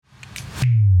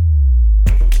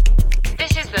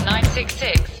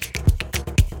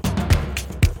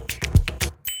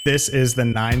This is the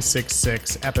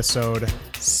 966 episode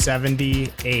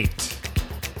 78.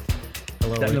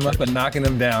 Hello, Setting them up Richard. and knocking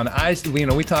them down.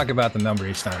 We talk about the number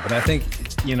each time, but I think,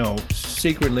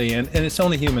 secretly, and it's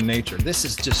only human nature. This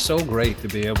is just so great to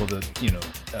be able to,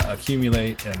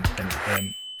 accumulate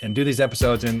and do these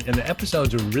episodes. And the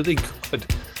episodes are really good.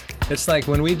 It's like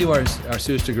when we do our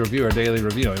Soustic review, our daily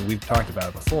review, and we've talked about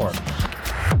it before.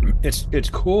 It's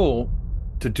cool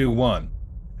to do one.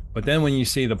 But then when you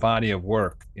see the body of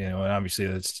work, and obviously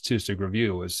the Soustic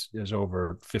review is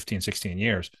over 15, 16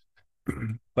 years.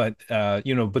 But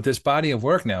this body of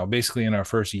work now, basically in our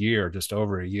first year, just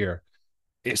over a year,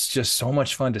 it's just so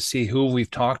much fun to see who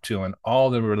we've talked to and all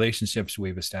the relationships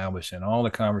we've established and all the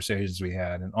conversations we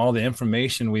had and all the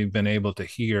information we've been able to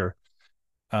hear,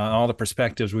 all the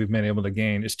perspectives we've been able to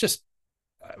gain. It's just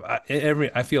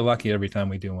I feel lucky every time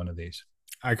we do one of these.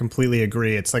 I completely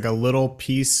agree. It's like a little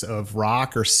piece of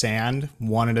rock or sand,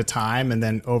 one at a time. And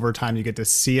then over time, you get to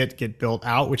see it get built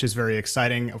out, which is very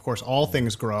exciting. Of course, all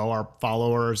things grow. Our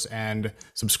followers and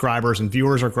subscribers and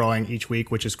viewers are growing each week,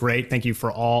 which is great. Thank you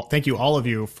all of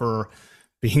you for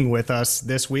being with us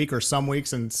this week, or some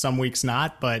weeks and some weeks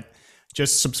not. But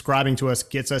just subscribing to us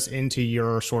gets us into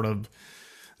your sort of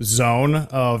zone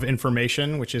of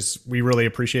information, which is we really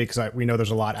appreciate, because we know there's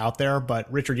a lot out there. But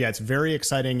Richard, yeah, it's very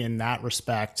exciting in that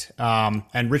respect.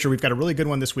 And Richard, we've got a really good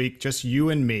one this week, just you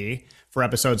and me for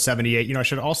episode 78. I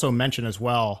should also mention as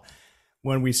well,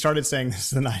 when we started saying this is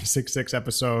the 966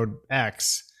 episode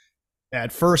X,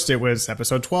 at first it was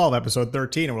episode 12, episode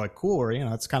 13, and we're like, cool,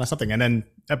 that's kind of something. And then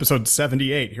episode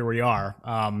 78, here we are.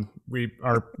 We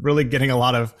are really getting a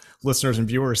lot of listeners and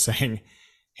viewers saying,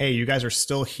 hey, you guys are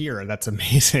still here. That's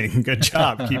amazing. Good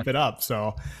job. Keep it up.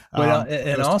 So,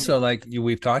 and also, like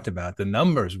we've talked about, the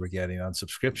numbers we're getting on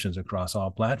subscriptions across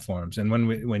all platforms. And when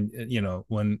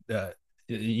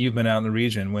you've been out in the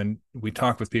region, when we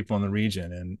talk with people in the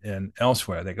region and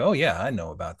elsewhere, they go, oh yeah, I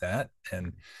know about that.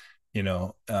 And,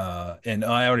 and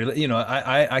I already,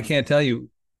 I can't tell you,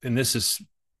 and this is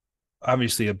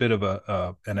obviously a bit of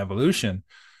an evolution,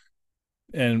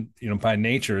 and, by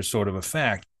nature is sort of a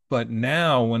fact. But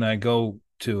now when I go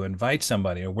to invite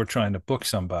somebody, or we're trying to book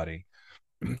somebody,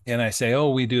 and I say, oh,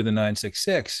 we do the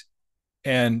 966,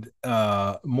 and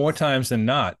more times than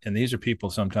not, and these are people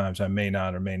sometimes I may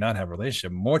not or may not have a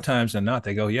relationship, more times than not,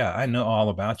 they go, yeah, I know all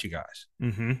about you guys,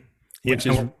 which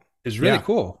is really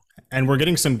cool. And we're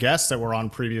getting some guests that were on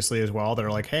previously as well that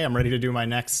are like, hey, I'm ready to do my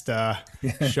next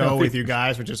show with you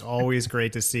guys, which is always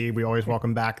great to see. We always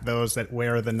welcome back those that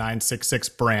wear the 966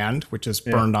 brand, which is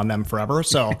burned on them forever.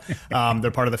 So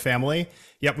they're part of the family.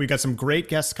 Yep, we've got some great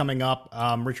guests coming up.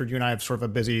 Richard, you and I have sort of a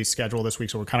busy schedule this week,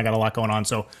 so we've kind of got a lot going on.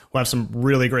 So we'll have some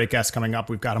really great guests coming up.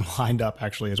 We've got them lined up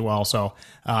actually as well. So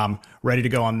ready to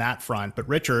go on that front. But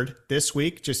Richard, this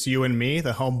week, just you and me,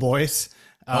 the homeboys.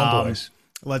 Homeboys.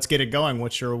 Let's get it going.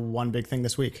 What's your one big thing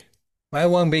this week? My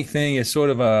one big thing is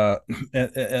sort of a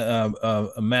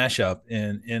mashup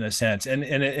in a sense, and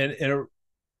it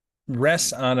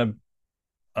rests on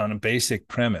a basic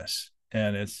premise,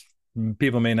 and it's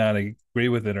people may not agree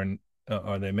with it,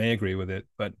 or they may agree with it,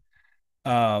 but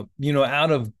out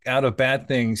of bad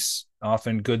things,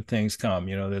 often good things come.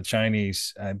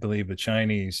 I believe the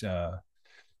Chinese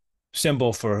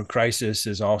symbol for crisis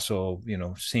is also,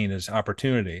 seen as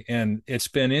opportunity. And it's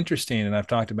been interesting, and I've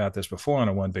talked about this before on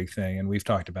a one big thing, and we've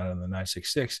talked about it in the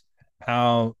 966,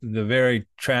 how the very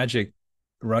tragic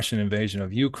Russian invasion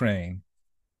of Ukraine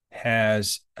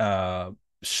has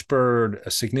spurred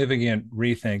a significant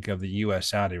rethink of the U.S.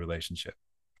 Saudi relationship.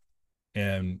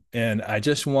 And I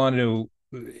just want to,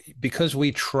 because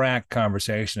we track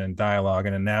conversation and dialogue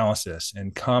and analysis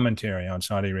and commentary on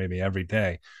Saudi Arabia every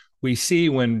day, we see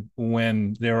when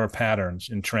there are patterns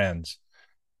and trends,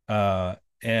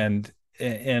 and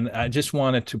I just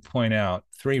wanted to point out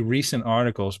 3 recent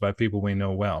articles by people we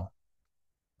know well,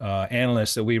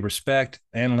 analysts that we respect,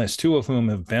 analysts 2 of whom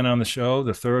have been on the show,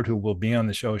 the third who will be on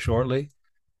the show shortly,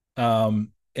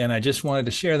 and I just wanted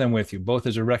to share them with you, both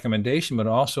as a recommendation but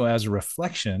also as a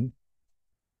reflection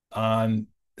on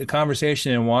the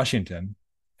conversation in Washington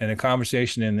and the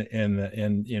conversation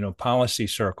in policy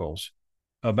circles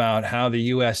about how the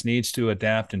U.S. needs to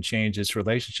adapt and change its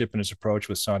relationship and its approach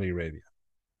with Saudi Arabia.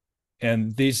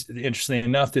 And these, interestingly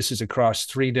enough, this is across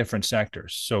 3 different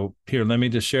sectors. So here, let me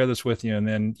just share this with you. And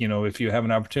then, if you have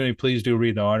an opportunity, please do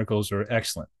read the articles. They're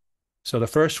excellent. So the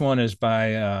first one is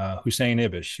by Hussein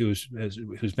Ibish,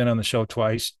 who's been on the show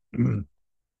twice.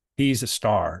 He's a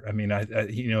star. I mean,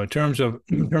 in terms of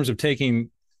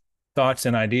taking thoughts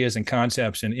and ideas and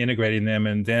concepts and integrating them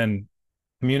and then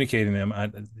communicating them,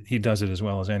 he does it as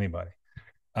well as anybody.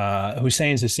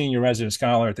 Hussein's a senior resident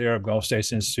scholar at the Arab Gulf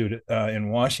States Institute in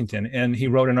Washington, and he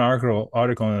wrote an article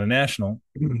in the National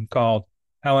called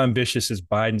 "How Ambitious is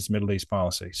Biden's Middle East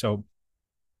Policy?" So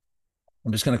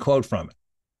I'm just going to quote from it.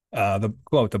 The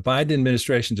quote: "The Biden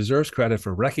administration deserves credit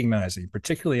for recognizing,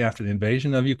 particularly after the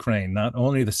invasion of Ukraine, not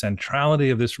only the centrality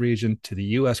of this region to the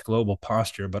U.S. global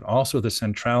posture, but also the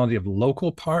centrality of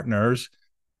local partners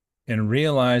in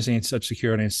realizing such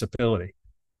security and stability.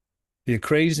 The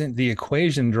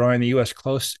equation drawing the U.S.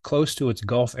 close to its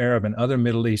Gulf Arab and other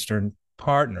Middle Eastern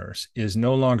partners is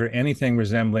no longer anything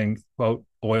resembling, quote,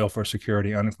 oil for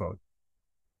security, unquote.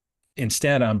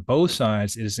 Instead, on both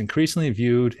sides, it is increasingly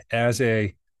viewed as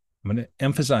a, I'm going to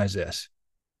emphasize this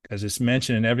because it's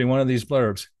mentioned in every one of these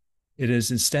blurbs. It is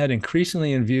instead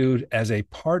increasingly viewed as a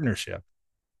partnership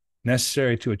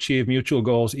necessary to achieve mutual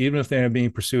goals, even if they are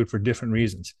being pursued for different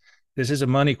reasons." This is a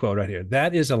money quote right here.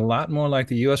 That is a lot more like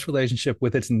the U.S. relationship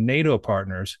with its NATO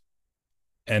partners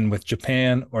and with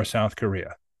Japan or South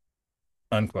Korea,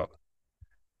 unquote.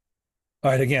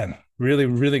 All right, again, really,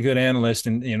 really good analyst.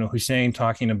 And, Hussein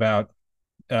talking about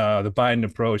the Biden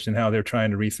approach and how they're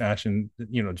trying to refashion,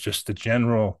 just the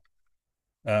general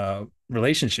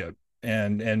relationship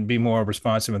and be more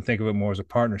responsive and think of it more as a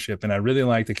partnership. And I really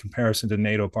like the comparison to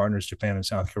NATO partners, Japan and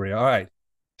South Korea. All right,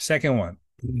 second one,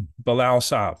 Bilal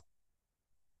Saab.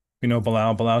 We know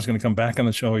Bilal. Bilal's going to come back on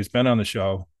the show. He's been on the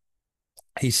show.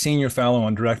 He's senior fellow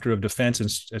and director of defense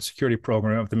and security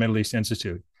program of the Middle East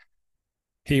Institute.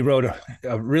 He wrote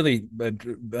a really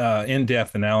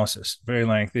in-depth analysis, very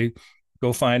lengthy.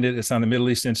 Go find it. It's on the Middle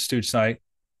East Institute site.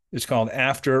 It's called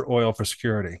After Oil for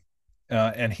Security.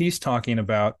 And he's talking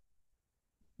about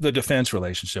the defense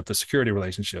relationship, the security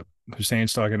relationship.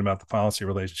 Hussein's talking about the policy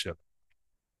relationship.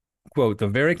 Quote, "The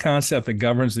very concept that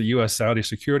governs the U.S. Saudi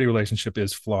security relationship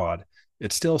is flawed.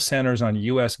 It still centers on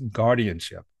U.S.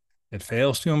 guardianship. It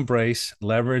fails to embrace,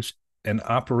 leverage, and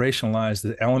operationalize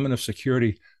the element of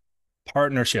security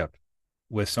partnership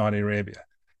with Saudi Arabia.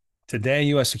 Today,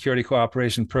 U.S. security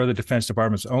cooperation, per the Defense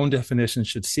Department's own definition,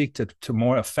 should seek to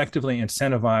more effectively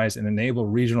incentivize and enable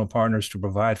regional partners to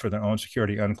provide for their own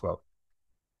security," unquote.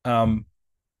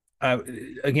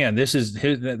 Again, that's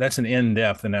an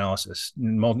in-depth analysis,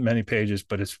 many pages,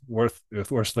 but it's worth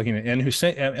looking at. And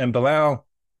Hussein and Bilal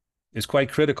is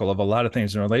quite critical of a lot of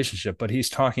things in a relationship, but he's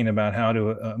talking about how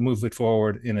to move it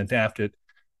forward and adapt it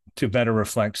to better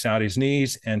reflect Saudi's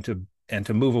needs and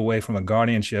to move away from a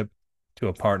guardianship to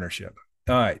a partnership.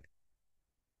 All right.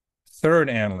 Third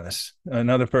analyst,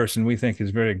 another person we think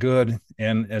is very good,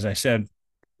 and as I said,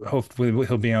 hopefully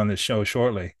he'll be on this show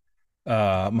shortly.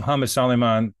 Mohammed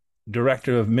Saliman,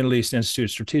 director of Middle East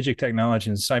Institute Strategic Technology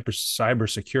and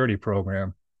Cybersecurity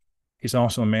Program. He's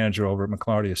also a manager over at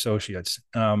McClarty Associates.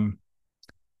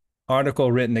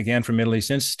 Article written again from Middle East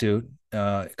Institute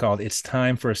called "It's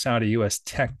Time for a Saudi-U.S.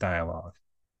 Tech Dialogue."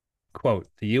 Quote,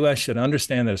 "The U.S. should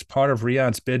understand that as part of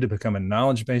Riyadh's bid to become a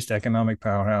knowledge-based economic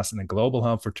powerhouse and a global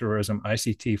hub for tourism,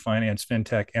 ICT, finance,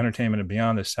 fintech, entertainment, and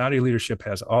beyond, the Saudi leadership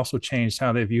has also changed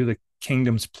how they view the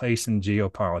kingdom's place in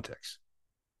geopolitics.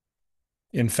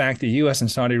 In fact, the U.S. and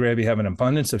Saudi Arabia have an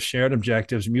abundance of shared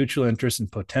objectives, mutual interests,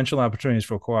 and potential opportunities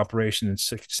for cooperation in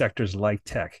sectors like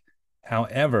tech.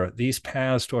 However, these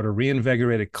paths toward a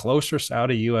reinvigorated, closer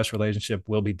Saudi-U.S. relationship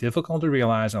will be difficult to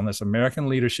realize unless American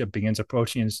leadership begins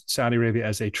approaching Saudi Arabia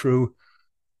as a true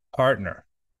partner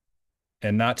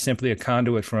and not simply a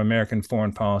conduit for American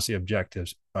foreign policy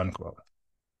objectives," unquote.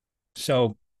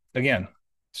 So, again,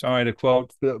 sorry to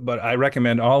quote, but I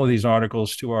recommend all of these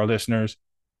articles to our listeners.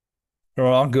 They're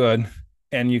all good,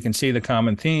 and you can see the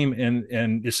common theme,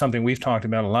 and it's something we've talked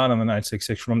about a lot on the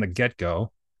 966 from the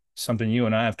get-go, something you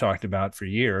and I have talked about for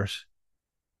years.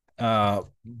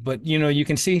 But, you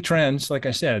can see trends, like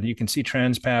I said, you can see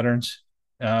trends, patterns,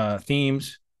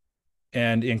 themes,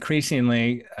 and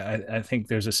increasingly, I think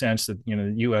there's a sense that,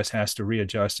 the U.S. has to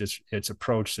readjust its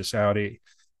approach to Saudi,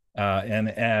 and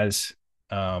as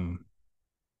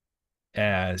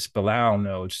Bilal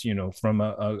notes, from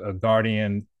a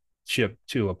guardianship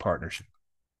to a partnership.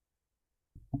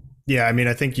 Yeah, I mean,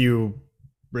 I think you,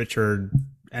 Richard,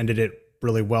 ended it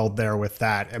really well there with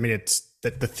that. I mean, it's the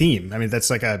theme. I mean, that's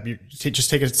like just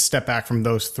take a step back from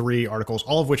those three articles,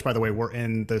 all of which, by the way, were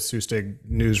in the Sustig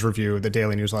News Review, the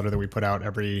daily newsletter that we put out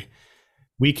every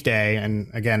weekday. And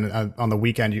again, on the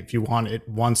weekend, if you want it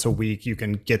once a week, you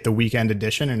can get the weekend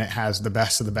edition, and it has the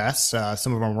best of the best.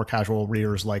 Some of our more casual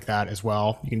readers like that as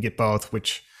well. You can get both,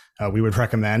 which we would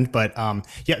recommend. But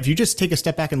yeah, if you just take a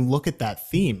step back and look at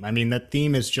that theme, I mean, that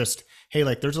theme is just, hey,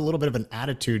 like there's a little bit of an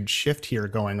attitude shift here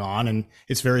going on, and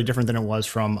it's very different than it was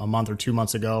from a month or 2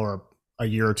 months ago or a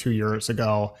year or 2 years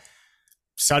ago.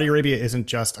 Saudi Arabia isn't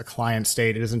just a client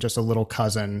state. It isn't just a little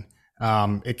cousin.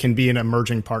 It can be an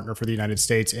emerging partner for the United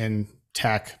States in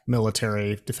tech,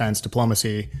 military, defense,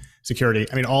 diplomacy, security.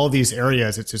 I mean, all of these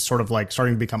areas, it's just sort of like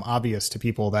starting to become obvious to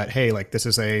people that, hey, like this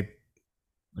is a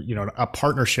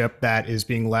partnership that is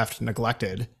being left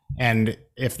neglected. And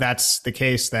if that's the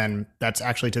case, then that's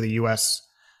actually to the U.S.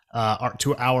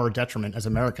 To our detriment as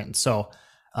Americans. So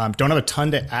don't have a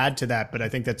ton to add to that, but I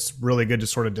think that's really good to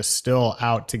sort of distill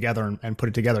out together and put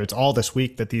it together. It's all this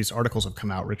week that these articles have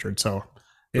come out, Richard. So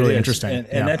really interesting.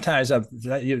 And that ties up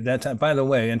by the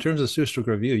way, in terms of Sustric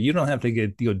Review, you don't have to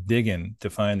go digging to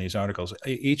find these articles.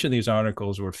 Each of these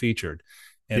articles were featured,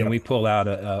 and we pull out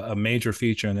a major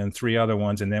feature and then 3 other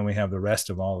ones, and then we have the rest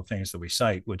of all the things that we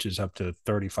cite, which is up to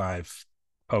 35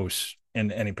 posts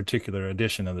in any particular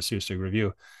edition of the Sustric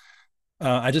Review.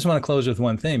 I just want to close with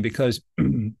one thing, because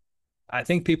I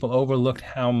think people overlooked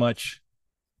how much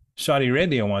Saudi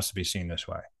Arabia wants to be seen this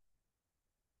way,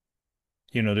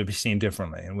 to be seen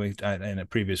differently. And in a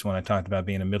previous one, I talked about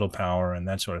being a middle power and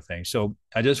that sort of thing. So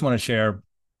I just want to share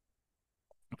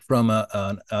from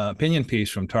an opinion piece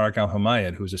from Tariq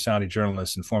Al-Humayed, who's a Saudi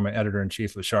journalist and former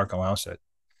editor-in-chief of Sharq Al-Awsat.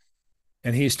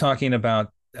 And he's talking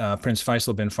about Prince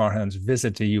Faisal bin Farhan's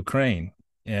visit to Ukraine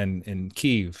and in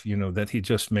Kyiv, that he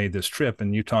just made this trip.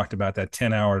 And you talked about that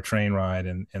 10-hour train ride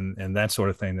and that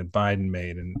sort of thing that Biden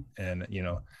made.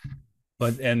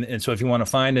 But so if you want to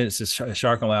find it, it's a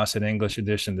Sharq Al-Awsat English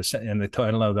edition. And the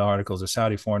title of the article is "The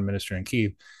Saudi Foreign Minister in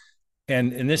Kyiv."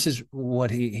 And this is what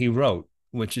he wrote,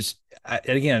 which is,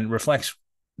 again, reflects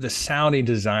the Saudi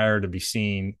desire to be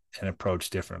seen and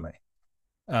approached differently.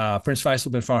 Prince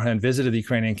Faisal bin Farhan visited the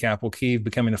Ukrainian capital, Kyiv,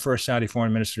 becoming the first Saudi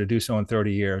foreign minister to do so in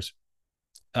 30 years.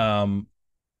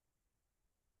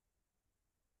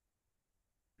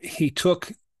 He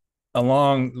took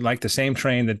along like the same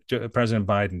train that President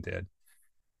Biden did.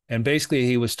 And basically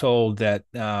he was told that,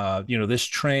 this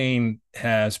train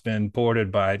has been boarded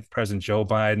by President Joe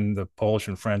Biden, the Polish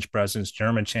and French presidents,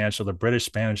 German chancellor, the British,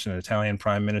 Spanish, and Italian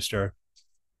prime minister.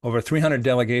 Over 300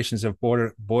 delegations have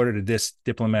boarded this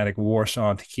diplomatic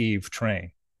Warsaw to Kyiv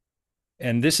train.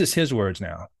 And this is his words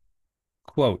now,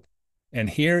 quote, "And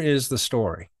here is the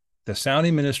story. The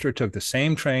Saudi minister took the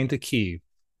same train to Kyiv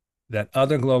that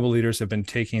other global leaders have been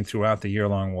taking throughout the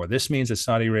year-long war. This means that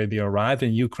Saudi Arabia arrived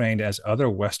in Ukraine as other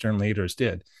Western leaders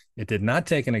did. It did not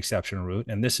take an exceptional route,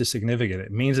 and this is significant.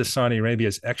 It means that Saudi Arabia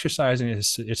is exercising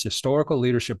its historical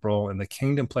leadership role, and the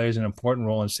kingdom plays an important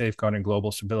role in safeguarding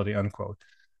global stability," unquote.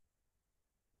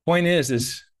 Point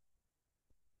is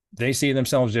they see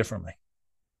themselves differently.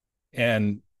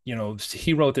 And,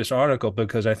 he wrote this article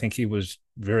because I think he was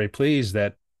very pleased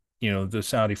that, the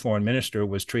Saudi foreign minister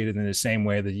was treated in the same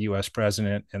way the U.S.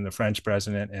 president and the French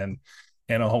president and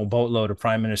a whole boatload of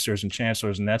prime ministers and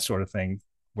chancellors and that sort of thing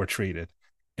were treated.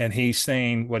 And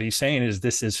what he's saying is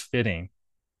this is fitting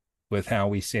with how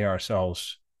we see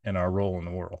ourselves and our role in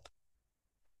the world.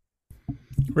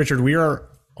 Richard, we are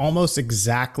almost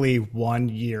exactly 1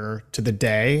 year to the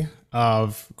day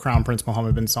of Crown Prince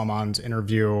Mohammed bin Salman's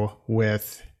interview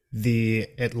with the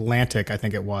Atlantic, I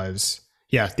think it was.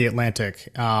 Yeah, the Atlantic.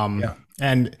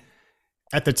 And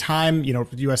at the time,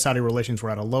 U.S. Saudi relations were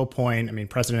at a low point. I mean,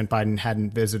 President Biden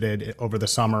hadn't visited over the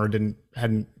summer,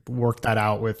 hadn't worked that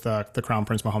out with the Crown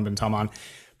Prince Mohammed bin Salman.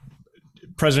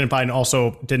 President Biden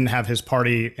also didn't have his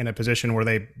party in a position where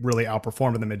they really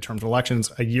outperformed in the midterm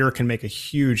elections. A year can make a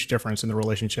huge difference in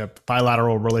the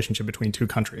bilateral relationship between two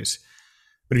countries.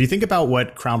 But if you think about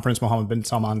what Crown Prince Mohammed bin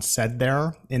Salman said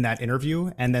there in that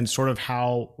interview, and then sort of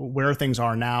where things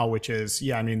are now, which is,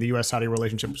 the U.S. Saudi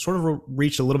relationship sort of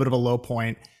reached a little bit of a low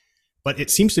point, but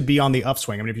it seems to be on the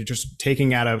upswing. I mean, if you're just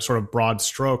taking at a sort of broad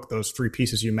stroke, those 3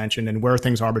 pieces you mentioned and where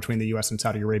things are between the U.S. and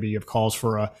Saudi Arabia, you have calls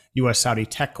for a U.S. Saudi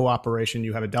tech cooperation.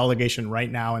 You have a delegation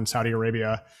right now in Saudi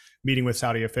Arabia meeting with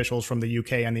Saudi officials from the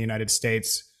U.K. and the United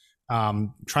States,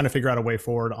 trying to figure out a way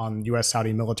forward on U.S.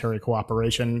 Saudi military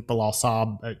cooperation. Bilal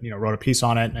Saab, wrote a piece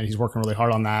on it, and he's working really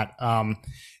hard on that.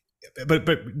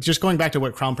 But just going back to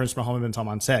what Crown Prince Mohammed bin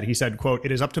Salman said, he said, quote,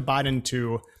 "It is up to Biden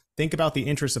to think about the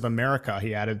interests of America,"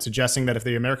 he added, suggesting that if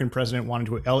the American president wanted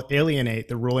to alienate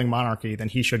the ruling monarchy, then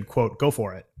he should, quote, "go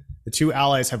for it." The two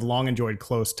allies have long enjoyed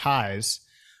close ties,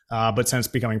 but since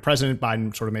becoming president,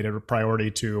 Biden sort of made it a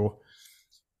priority to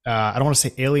I don't want to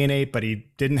say alienate, but he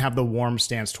didn't have the warm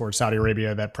stance towards Saudi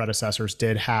Arabia that predecessors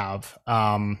did have.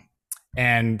 And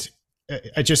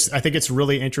I think it's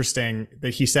really interesting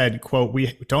that he said, quote,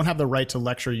 "We don't have the right to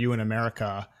lecture you in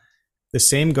America. The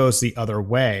same goes the other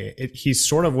way." He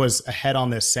sort of was ahead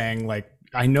on this, saying, like,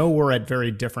 I know we're at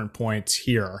very different points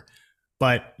here,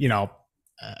 but,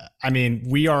 I mean,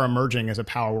 we are emerging as a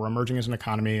power. We're emerging as an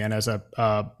economy and as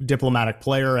a diplomatic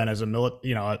player and as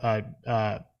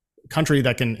a country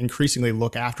that can increasingly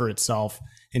look after itself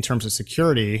in terms of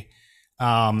security.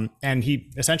 And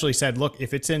he essentially said, look,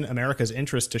 if it's in America's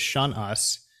interest to shun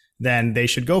us, then they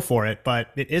should go for it. But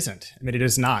it isn't. I mean, it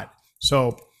is not.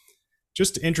 So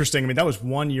just interesting. I mean, that was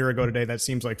 1 year ago today. That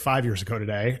seems like 5 years ago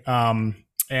today.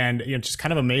 And just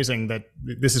kind of amazing that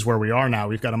this is where we are now.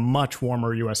 We've got a much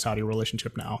warmer U.S. Saudi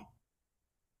relationship now.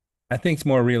 I think it's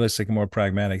more realistic and more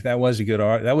pragmatic. That was a good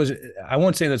art. That was, I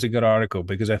won't say that's a good article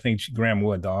because I think Graham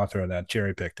Wood, the author of that,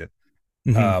 cherry picked it.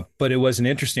 Mm-hmm. But it was an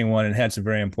interesting one and had some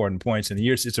very important points. And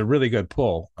it's a really good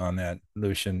pull on that,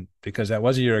 Lucian, because that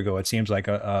was a year ago. It seems like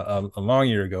a long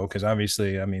year ago, because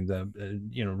obviously, I mean,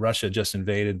 Russia just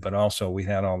invaded, but also we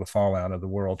had all the fallout of the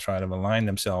world try to align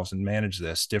themselves and manage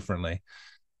this differently.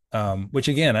 Which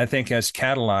again, I think has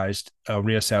catalyzed a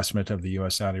reassessment of the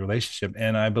U.S. Saudi relationship,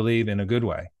 and I believe in a good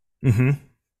way. Mm-hmm.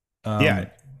 Yeah,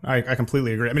 I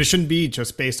completely agree. I mean, it shouldn't be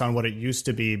just based on what it used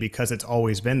to be because it's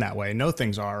always been that way.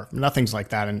 Nothing's like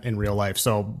that in real life.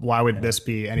 So why would this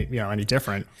be any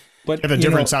different? But you have a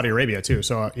different Saudi Arabia too.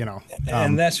 So,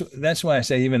 and that's why I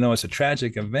say, even though it's a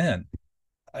tragic event,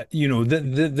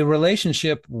 the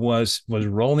relationship was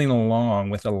rolling along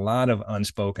with a lot of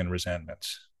unspoken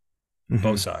resentments, mm-hmm.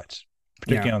 both sides,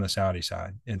 particularly on the Saudi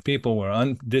side, and people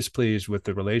were displeased with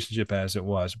the relationship as it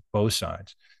was, both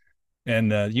sides.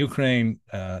 And Ukraine,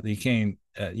 the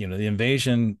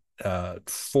invasion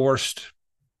forced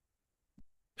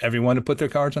everyone to put their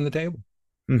cards on the table.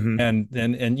 Mm-hmm.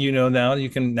 And now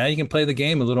you can play the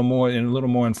game a little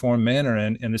more informed manner.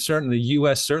 And the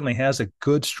U.S. certainly has a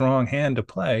good, strong hand to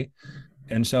play.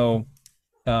 And so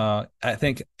I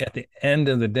think at the end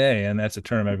of the day, and that's a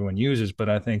term everyone uses, but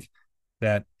I think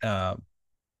that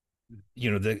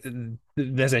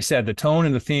as I said, the tone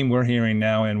and the theme we're hearing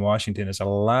now in Washington is a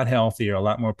lot healthier, a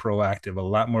lot more proactive, a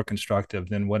lot more constructive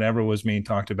than whatever was being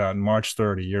talked about in March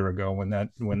 3rd a year ago when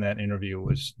that interview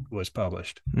was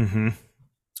published. Mm-hmm.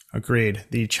 Agreed.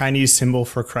 The Chinese symbol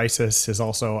for crisis is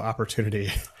also opportunity.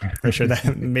 For sure,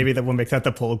 that maybe that we'll make that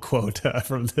the pulled quote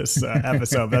from this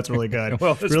episode. That's really good.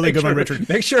 Well, really good one, Richard.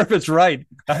 Make sure if it's right.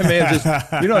 I may have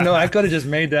just, you don't know. I could have just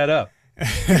made that up.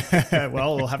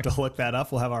 Well, we'll have to look that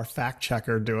up. We'll have our fact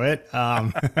checker do it.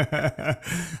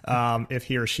 If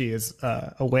he or she is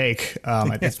awake.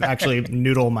 It's actually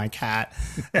Noodle, my cat.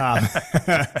 And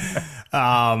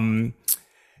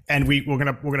we're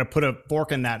gonna put a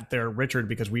fork in that there, Richard,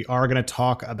 because we are gonna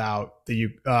talk about the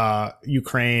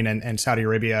Ukraine and Saudi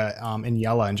Arabia in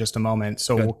Yella in just a moment.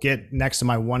 So Good. We'll get next to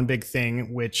my one big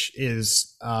thing, which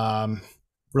is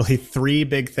really three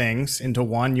big things into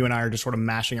one. You and I are just sort of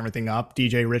mashing everything up.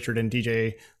 DJ Richard and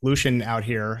DJ Lucian out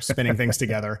here spinning things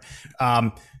together.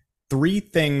 Three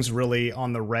things really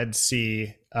on the Red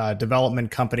Sea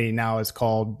development company now is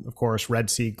called, of course, Red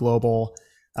Sea Global.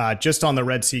 Just on the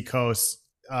Red Sea coast,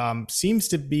 seems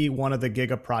to be one of the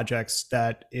giga projects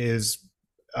that is,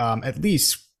 at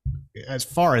least as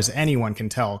far as anyone can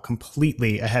tell,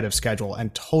 completely ahead of schedule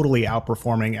and totally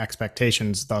outperforming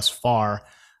expectations thus far.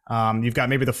 You've got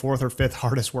maybe the fourth or fifth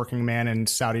hardest working man in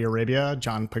Saudi Arabia,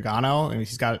 John Pagano, and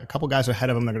he's got a couple guys ahead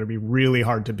of him that are going to be really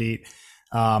hard to beat.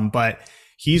 But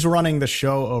he's running the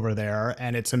show over there,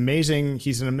 and it's amazing.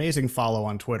 He's an amazing follow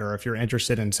on Twitter if you're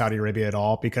interested in Saudi Arabia at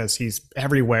all, because he's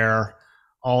everywhere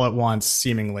all at once,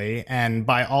 seemingly. And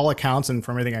by all accounts, and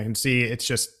from everything I can see, it's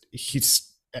just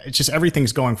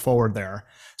everything's going forward there.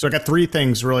 So I got three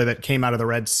things really that came out of the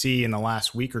Red Sea in the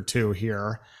last week or two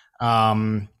here.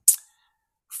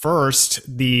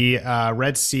 First, the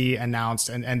Red Sea announced,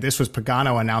 and this was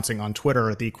Pagano announcing on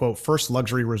Twitter, the quote, first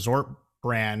luxury resort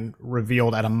brand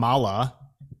revealed at Amala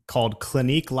called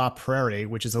Clinique La Prairie,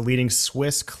 which is a leading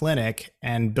Swiss clinic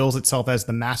and bills itself as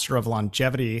the master of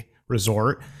longevity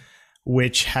resort,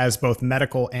 which has both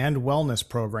medical and wellness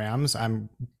programs. I'm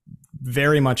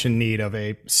very much in need of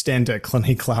a stint at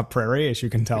Clinique La Prairie, as you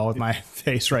can tell with my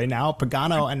face right now.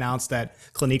 Pagano announced that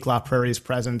Clinique La Prairie's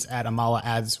presence at Amala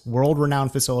adds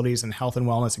world-renowned facilities and health and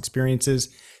wellness experiences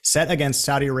set against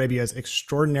Saudi Arabia's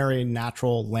extraordinary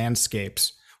natural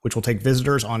landscapes, which will take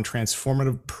visitors on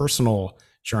transformative personal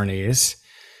journeys.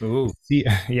 Ooh.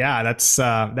 Yeah,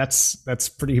 that's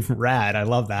pretty rad. I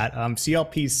love that.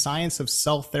 CLP's science of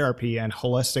cell therapy and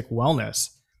holistic wellness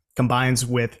combines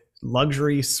with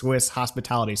luxury Swiss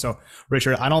hospitality. So,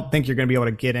 Richard, I don't think you're going to be able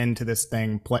to get into this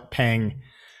thing paying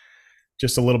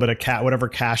just a little bit of whatever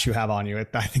cash you have on you.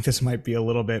 I think this might be a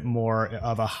little bit more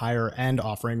of a higher end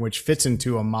offering, which fits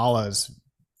into Amala's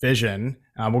vision.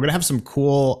 We're going to have some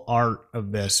cool art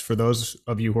of this for those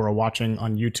of you who are watching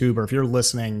on YouTube, or if you're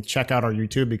listening, check out our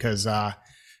YouTube, because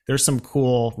there's some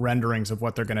cool renderings of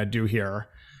what they're going to do here.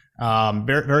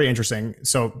 Very, very interesting.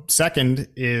 So, second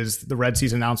is the Red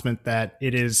Sea's announcement that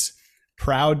it is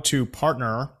proud to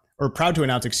partner or proud to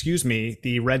announce, excuse me,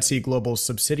 the Red Sea Global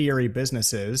subsidiary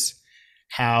businesses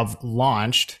have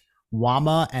launched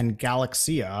Wama and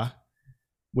Galaxia,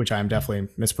 which I'm definitely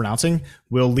mispronouncing,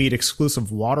 will lead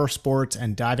exclusive water sports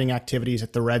and diving activities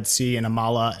at the Red Sea in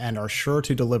Amala and are sure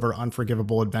to deliver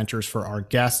unforgivable adventures for our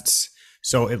guests.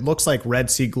 So it looks like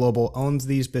Red Sea Global owns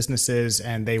these businesses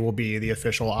and they will be the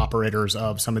official operators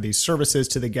of some of these services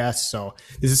to the guests. So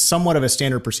this is somewhat of a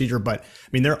standard procedure, but I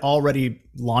mean, they're already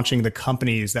launching the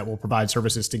companies that will provide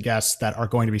services to guests that are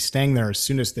going to be staying there as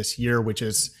soon as this year, which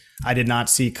is, I did not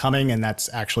see coming. And that's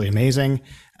actually amazing.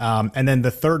 And then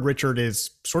the third, Richard, is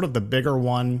sort of the bigger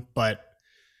one, but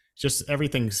just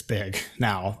everything's big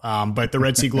now. But the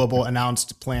Red Sea Global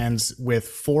announced plans with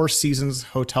Four Seasons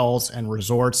hotels and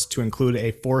resorts to include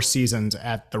a Four Seasons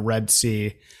at the Red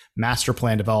Sea master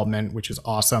plan development, which is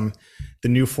awesome. The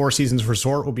new Four Seasons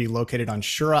resort will be located on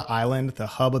Shura Island, the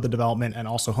hub of the development, and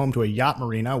also home to a yacht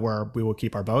marina where we will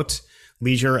keep our boats,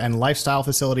 leisure and lifestyle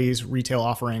facilities, retail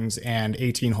offerings, and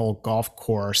 18-hole golf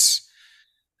course,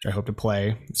 which I hope to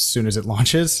play as soon as it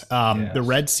launches. Yes. The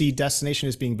Red Sea destination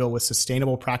is being built with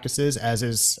sustainable practices, as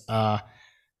is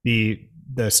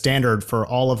the standard for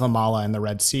all of Amala and the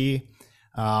Red Sea,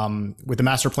 with the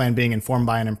master plan being informed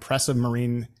by an impressive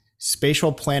marine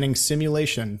spatial planning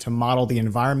simulation to model the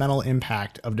environmental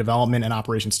impact of development and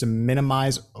operations to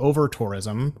minimize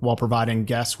over-tourism while providing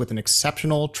guests with an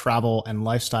exceptional travel and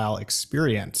lifestyle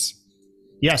experience.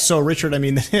 Yeah, so Richard, I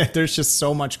mean, there's just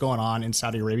so much going on in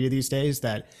Saudi Arabia these days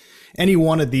that any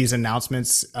one of these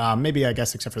announcements, maybe I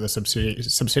guess except for the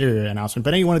subsidiary announcement,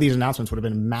 but any one of these announcements would have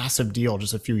been a massive deal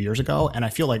just a few years ago. And I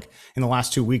feel like in the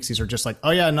last 2 weeks, these are just like,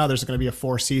 oh yeah, no, there's going to be a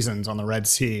Four Seasons on the Red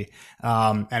Sea,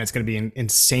 and it's going to be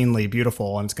insanely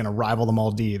beautiful, and it's going to rival the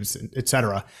Maldives,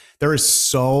 etc. There is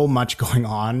so much going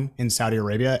on in Saudi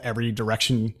Arabia, every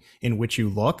direction in which you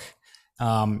look.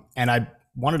 And I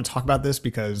wanted to talk about this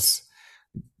because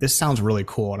this sounds really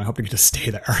cool and I hope to get to stay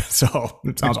there. So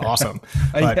it sounds awesome.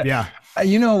 But yeah.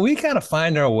 We got to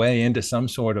find our way into some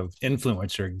sort of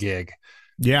influencer gig.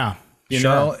 Yeah. You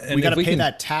know, and we got to pay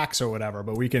that tax or whatever,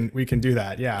 but we can do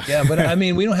that. Yeah. Yeah. But I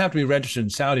mean, we don't have to be registered in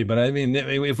Saudi, but I mean,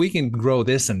 if we can grow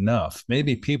this enough,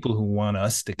 maybe people who want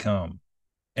us to come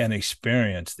and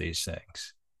experience these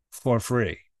things for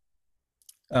free.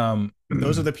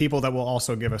 Those are the people that will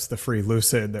also give us the free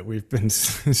Lucid that we've been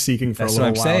seeking for a little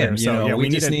while. That's what I'm saying. So yeah, we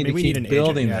just need to keep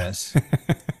building this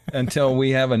until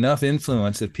we have enough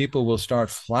influence that people will start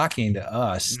flocking to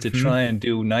us to try and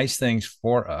do nice things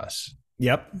for us.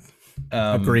 Yep.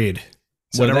 Agreed.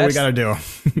 So whatever we got to do.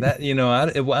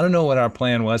 I don't know what our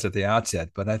plan was at the outset,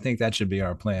 but I think that should be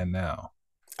our plan now.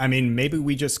 I mean, maybe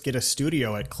we just get a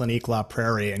studio at Clinique La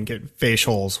Prairie and get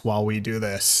facials while we do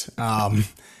this.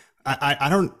 I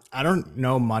don't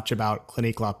know much about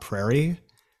Clinique La Prairie,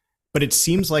 but it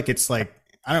seems like it's like,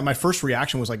 I don't know, my first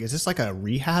reaction was like, is this like a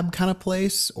rehab kind of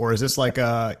place? Or is this like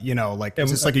a, is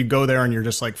this like you go there and you're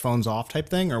just like phones off type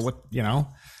thing or what,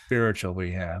 Spiritual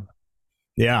rehab.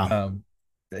 Yeah.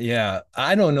 Yeah.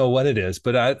 I don't know what it is,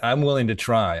 but I'm willing to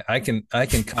try. I can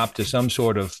cop to some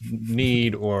sort of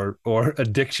need or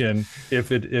addiction if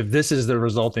this is the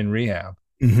resulting rehab.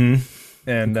 Mm-hmm.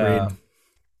 And,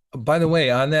 by the way,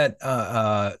 on that,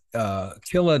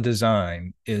 Killa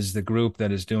Design is the group that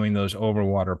is doing those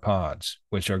overwater pods,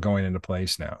 which are going into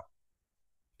place now.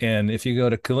 And if you go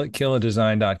to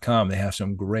killadesign.com, they have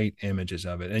some great images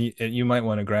of it, and you might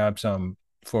want to grab some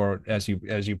for as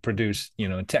you produce,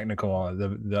 technical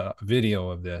the video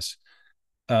of this.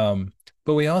 But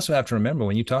we also have to remember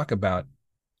when you talk about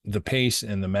the pace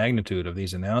and the magnitude of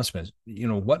these announcements,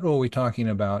 what were we talking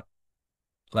about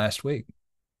last week?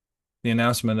 The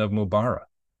announcement of Mubarak,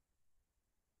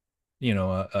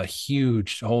 a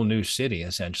huge whole new city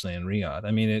essentially in Riyadh.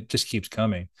 I mean, it just keeps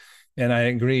coming. And I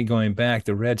agree, going back,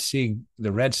 the Red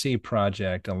Sea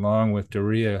project, along with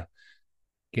Diriyah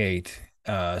Gate,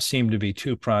 seem to be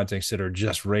two projects that are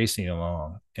just racing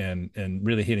along and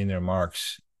really hitting their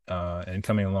marks and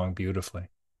coming along beautifully.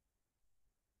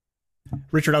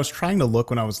 Richard, I was trying to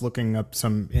look when I was looking up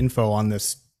some info on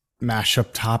this mashup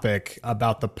topic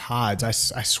about the pods. I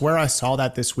swear I saw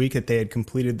that this week that they had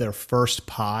completed their first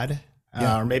pod,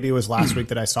 or maybe it was last week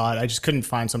that I saw it. I just couldn't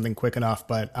find something quick enough,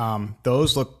 but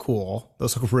those look cool.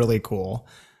 Those look really cool.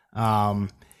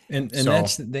 And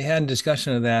they had a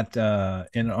discussion of that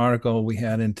in an article we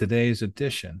had in today's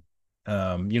edition.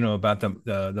 about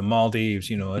the Maldives,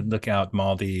 lookout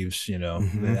Maldives, they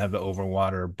Hmm. have the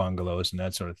overwater bungalows and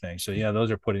that sort of thing. So yeah,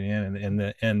 those are putting in, and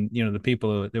the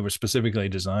people that were specifically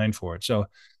designed for it. So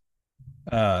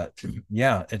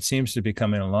yeah, it seems to be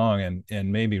coming along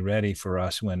and maybe ready for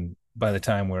us when by the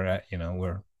time we're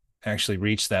actually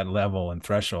reached that level and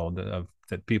threshold of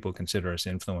that people consider us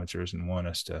influencers and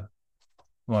want to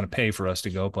pay for us to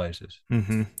go places.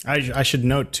 Hmm. I should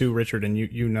note too, Richard, and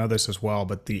you know this as well,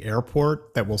 but the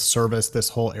airport that will service this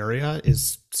whole area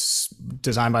is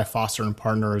designed by Foster and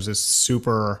Partners is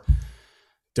super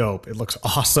dope. It looks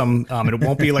awesome. And it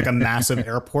won't be like a massive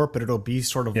airport, but it'll be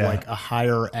sort of Yeah. like a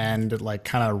higher end, like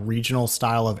kind of regional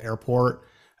style of airport.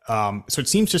 So it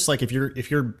seems just like if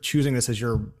you're choosing this as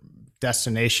your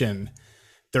destination,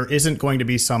 there isn't going to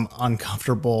be some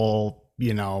uncomfortable,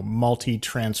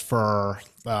 multi-transfer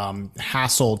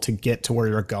hassle to get to where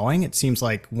you're going. It seems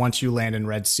like once you land in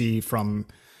Red Sea from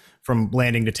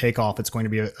landing to takeoff, it's going to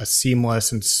be a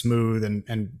seamless and smooth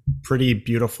and pretty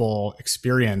beautiful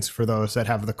experience for those that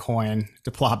have the coin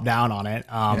to plop down on it.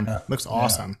 Yeah. Looks Yeah.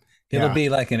 awesome. It'll Yeah. be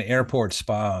like an airport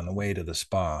spa on the way to the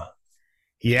spa.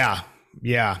 Yeah.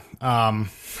 Yeah.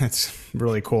 It's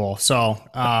really cool. So,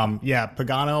 yeah,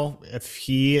 Pagano,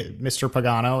 Mr.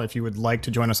 Pagano, if you would like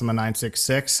to join us on the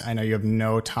 966, I know you have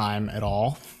no time at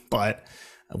all, but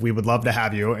we would love to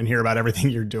have you and hear about everything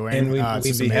you're And doing. It's we'd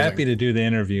just be happy amazing. to do the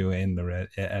interview in the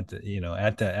at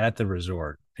the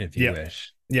resort if you Yep.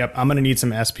 wish. Yep. I'm going to need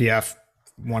some SPF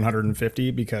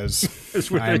 150 because you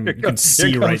can Here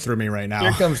see right comes through me right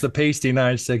here now. comes the pasty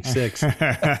 966.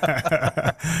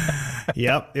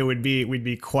 Yep. We'd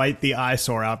be quite the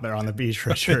eyesore out there on the beach,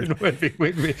 Richard. It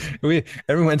would be,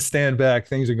 everyone stand back.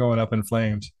 Things are going up in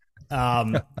flames.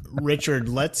 Richard,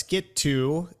 let's get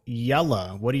to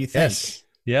Yella. What do you think? Yes.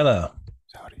 Yellow.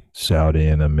 Saudi. Saudi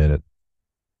in a minute.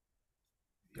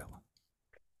 Yella.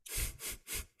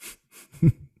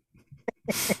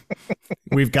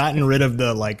 We've gotten rid of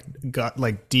the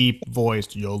like deep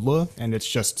voiced Yola, and it's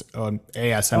just an Oh,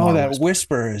 ASMR that whisper.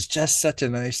 whisper is just such a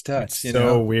nice It's touch,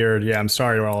 so weird. Yeah, I'm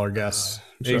sorry to all our guests.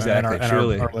 And Exactly,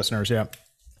 truly. our listeners. Yeah.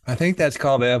 I think that's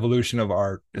called the evolution of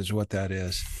art, is what that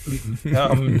is.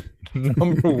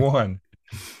 Number one,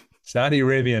 Saudi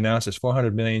Arabia announces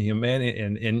 400 million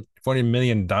in $40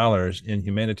 million in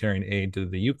humanitarian aid to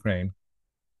the Ukraine.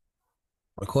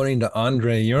 According to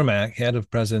Andrei Yermak, head of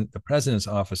the president's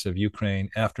office of Ukraine,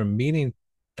 after meeting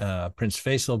Prince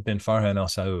Faisal bin Farhan al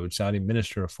Saud, Saudi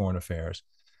Minister of Foreign Affairs,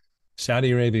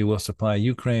 Saudi Arabia will supply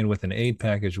Ukraine with an aid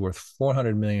package worth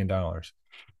 $400 million.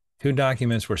 Two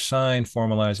documents were signed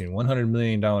formalizing $100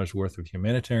 million worth of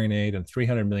humanitarian aid and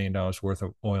 $300 million worth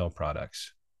of oil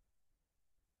products.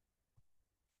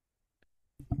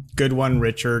 Good one,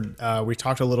 Richard. We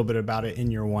talked a little bit about it in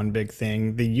your one big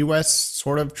thing. The U.S.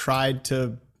 sort of tried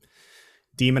to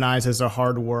demonize is a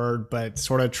hard word, but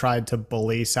sort of tried to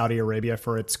bully Saudi Arabia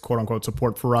for its quote unquote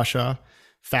support for Russia.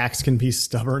 Facts can be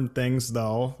stubborn things,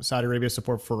 though. Saudi Arabia's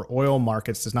support for oil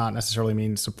markets does not necessarily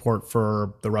mean support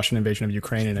for the Russian invasion of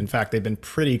Ukraine. And in fact, they've been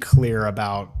pretty clear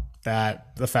about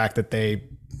that, the fact that they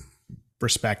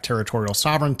respect territorial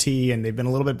sovereignty, and they've been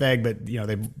a little bit vague, but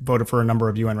they've voted for a number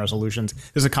of UN resolutions.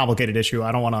 This is a complicated issue.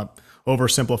 I don't want to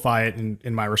oversimplify it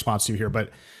in my response to you here, but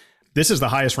this is the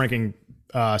highest ranking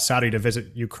Saudi to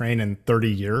visit Ukraine in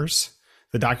 30 years.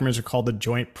 The documents are called the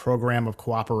Joint Program of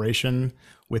Cooperation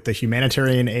with the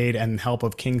Humanitarian Aid and Help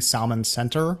of King Salman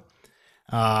Center.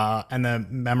 And the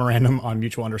Memorandum on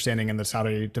Mutual Understanding and the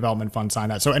Saudi Development Fund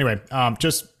signed that. So anyway,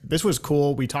 this was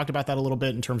cool. We talked about that a little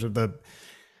bit in terms of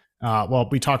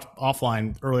we talked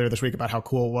offline earlier this week about how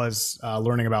cool it was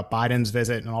learning about Biden's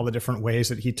visit and all the different ways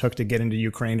that he took to get into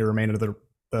Ukraine to remain under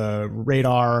the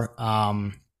radar.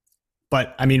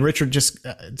 But I mean, Richard,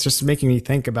 it's just making me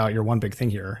think about your one big thing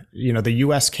here. The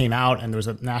U.S. came out, and there was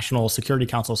a National Security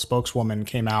Council spokeswoman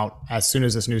came out as soon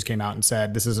as this news came out and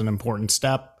said, this is an important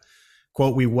step.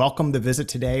 Quote, we welcome the visit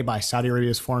today by Saudi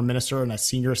Arabia's foreign minister and a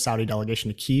senior Saudi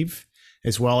delegation to Kyiv,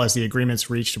 as well as the agreements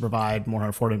reached to provide more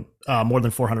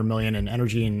than 400 million in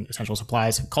energy and essential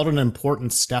supplies. Called it an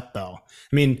important step, though.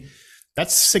 I mean,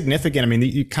 that's significant. I mean,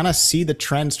 you kind of see the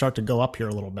trend start to go up here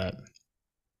a little bit.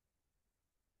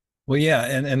 Well, yeah,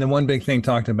 and the one big thing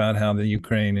talked about how the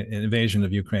Ukraine invasion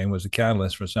of Ukraine was a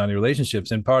catalyst for Saudi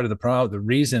relationships, and part of the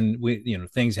reason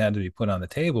things had to be put on the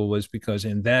table was because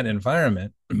in that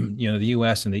environment, the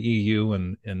U.S. and the EU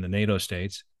and the NATO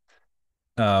states,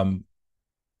 said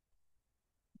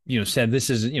this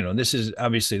is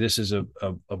obviously this is a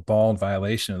bald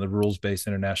violation of the rules-based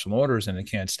international orders, and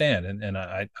it can't stand. And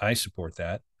I support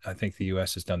that. I think the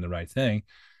U.S. has done the right thing.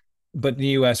 but the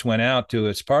U.S. went out to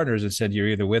its partners and said, "You're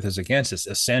either with us or against us,"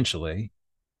 essentially.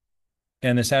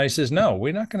 And the Saudi says, "No,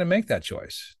 we're not going to make that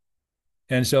choice."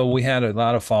 And so we had a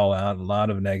lot of fallout, a lot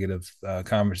of negative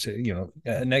conversation,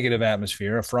 a negative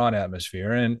atmosphere, a fraud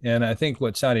atmosphere. And I think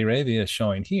what Saudi Arabia is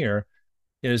showing here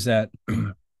is that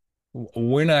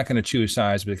we're not going to choose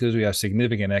sides because we have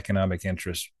significant economic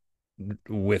interests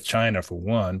with China for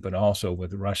one, but also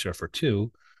with Russia for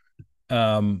two.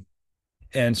 Um,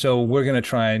 and so we're going to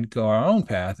try and go our own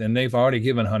path. And they've already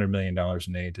given $100 million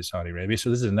in aid to Saudi Arabia. So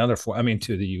this is another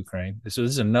to the Ukraine. So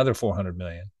this is another 400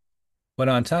 million. But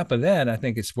on top of that, I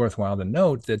think it's worthwhile to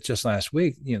note that just last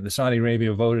week, the Saudi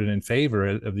Arabia voted in favor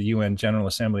of the UN General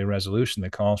Assembly resolution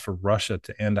that calls for Russia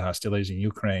to end the hostilities in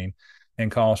Ukraine and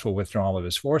calls for withdrawal of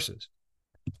its forces.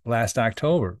 Last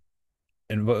October,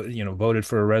 and voted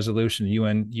for a resolution,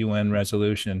 UN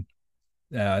resolution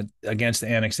against the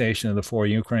annexation of the 4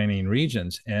 Ukrainian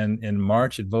regions. And in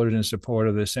March, it voted in support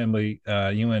of the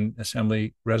UN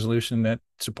Assembly resolution that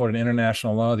supported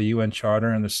international law, the UN Charter,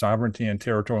 and the sovereignty and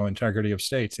territorial integrity of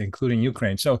states, including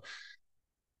Ukraine. So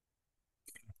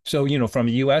from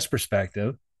a U.S.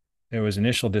 perspective, there was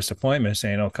initial disappointment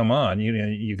saying, "Oh, come on,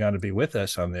 you got to be with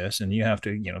us on this, and you have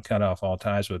to, cut off all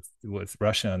ties with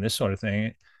Russia and this sort of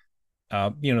thing."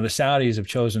 The Saudis have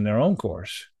chosen their own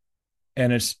course,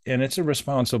 and it's a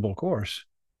responsible course.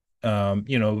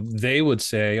 They would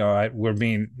say, "All right,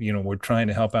 we're trying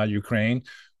to help out Ukraine.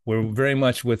 We're very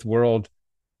much with world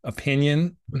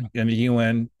opinion in the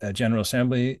UN General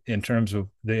Assembly in terms of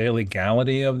the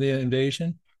illegality of the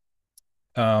invasion."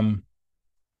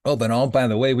 By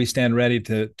the way, we stand ready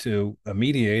to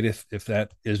mediate if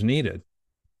that is needed,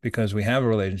 because we have a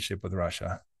relationship with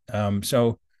Russia. It's a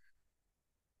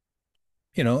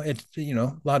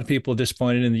lot of people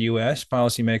disappointed in the U.S.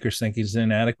 Policymakers think he's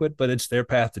inadequate, but it's their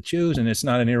path to choose, and it's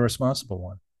not an irresponsible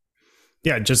one.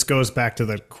 Yeah, it just goes back to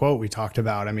the quote we talked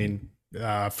about. I mean,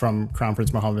 from Crown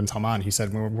Prince Mohammed bin Salman, he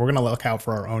said, "We're going to look out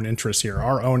for our own interests here.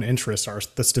 Our own interests are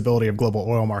the stability of global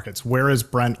oil markets." Where is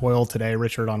Brent oil today,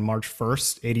 Richard? On March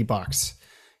 1st, $80.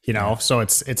 Yeah. So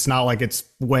it's not like it's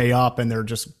way up, and they're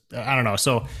just, I don't know.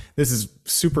 So this is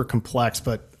super complex,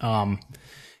 but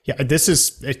yeah, this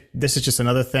is just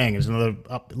another thing. It's another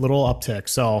little uptick.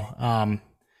 So,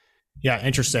 yeah,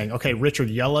 interesting. Okay, Richard,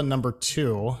 Yella number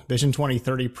 2, Vision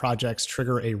 2030 projects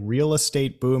trigger a real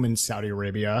estate boom in Saudi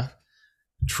Arabia.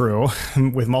 True.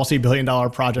 With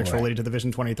multi-billion-dollar projects related to the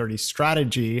Vision 2030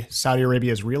 strategy, Saudi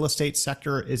Arabia's real estate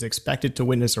sector is expected to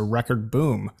witness a record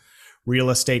boom. Real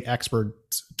estate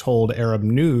experts told Arab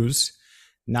News.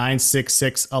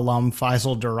 966 alum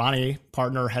Faisal Durrani,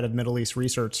 partner, head of Middle East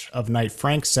research of Knight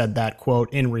Frank, said that,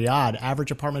 quote, "In Riyadh, average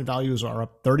apartment values are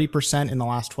up 30% in the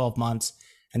last 12 months,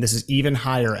 and this is even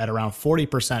higher at around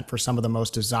 40% for some of the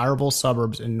most desirable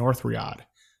suburbs in North Riyadh.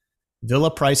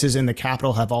 Villa prices in the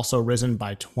capital have also risen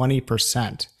by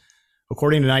 20%.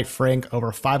 According to Knight Frank,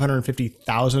 over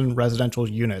 550,000 residential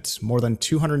units, more than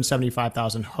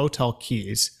 275,000 hotel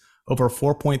keys, over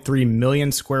 4.3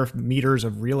 million square meters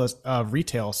of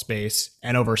retail space,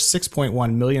 and over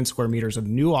 6.1 million square meters of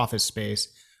new office space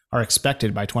are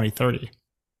expected by 2030.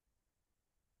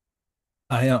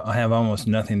 I have almost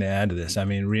nothing to add to this. I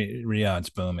mean, Riyadh's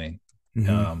booming.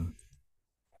 Mm-hmm.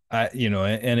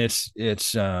 And it's.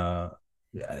 I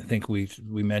think we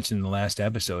mentioned in the last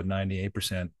episode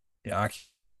 98%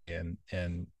 in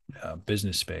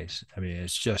business space. I mean,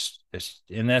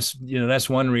 that's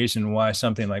one reason why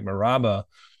something like Maraba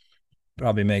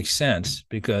probably makes sense,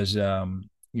 because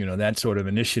that sort of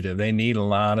initiative, they need a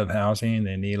lot of housing,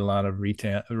 they need a lot of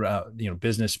retail,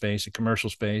 business space, commercial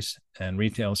space, and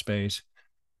retail space.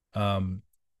 And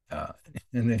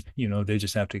then, they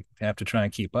just have to try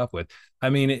and keep up with. I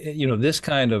mean, this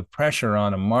kind of pressure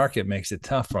on a market makes it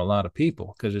tough for a lot of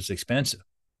people because it's expensive.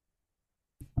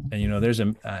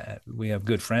 And we have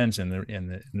good friends in the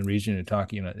region who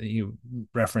talk. You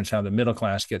reference how the middle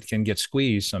class can get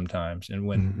squeezed sometimes, and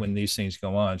when these things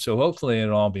go on. So hopefully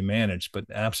it'll all be managed. But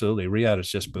absolutely, Riyadh is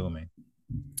just booming.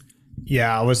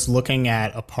 Yeah, I was looking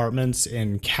at apartments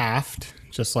in Kaft,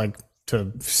 just like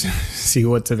to see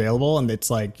what's available, and it's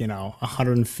like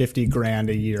 150 grand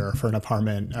a year for an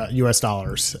apartment, U.S.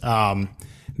 dollars.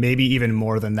 Maybe even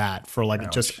more than that for like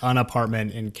Ouch. Just an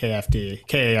apartment in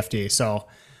KAFD. So,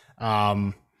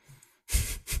 yeah,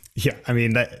 I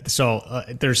mean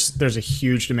there's a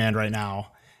huge demand right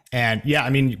now, and yeah, I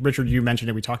mean, Richard, you mentioned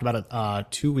it. We talked about it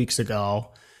 2 weeks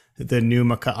ago. The new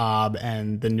Makaab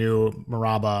and the new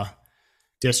Maraba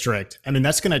district. I mean,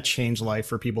 that's going to change life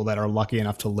for people that are lucky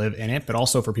enough to live in it, but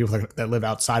also for people that live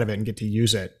outside of it and get to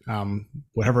use it,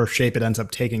 whatever shape it ends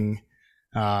up taking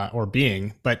or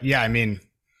being. But yeah, I mean,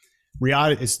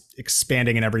 Riyadh is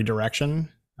expanding in every direction.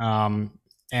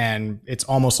 And it's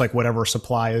almost like whatever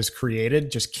supply is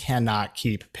created just cannot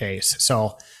keep pace.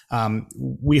 So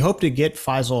we hope to get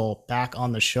Faisal back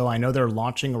on the show. I know they're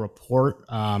launching a report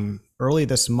early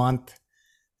this month.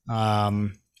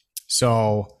 Um,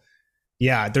 so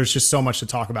yeah, there's just so much to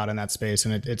talk about in that space,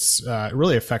 and it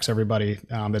really affects everybody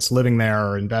that's living there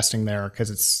or investing there, because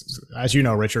it's, as you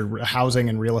know, Richard, housing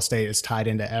and real estate is tied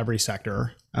into every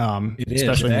sector, It is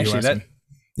especially in the actually U.S. that. And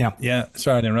yeah, Yeah,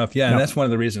 sorry to interrupt. Yeah, and no, that's one of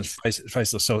the reasons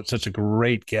Faisal is such a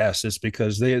great guest is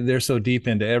because they're so deep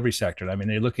into every sector. I mean,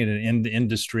 they're looking at in the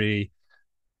industry,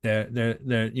 they're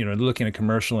looking at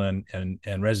commercial and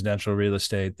residential real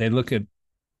estate. They look at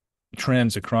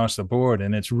trends across the board,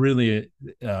 and it's really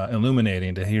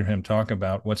illuminating to hear him talk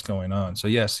about what's going on. So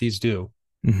yes, he's due.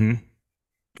 mm-hmm.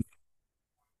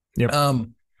 Yep.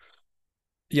 Um,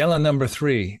 Yellow number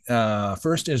three.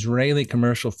 First Israeli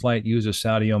commercial flight uses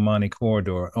Saudi Omani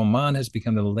corridor. Oman has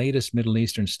become the latest Middle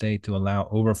Eastern state to allow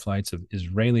overflights of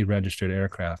Israeli registered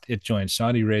aircraft. It joins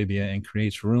Saudi Arabia and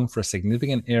creates room for a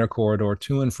significant air corridor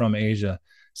to and from Asia,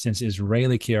 since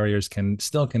Israeli carriers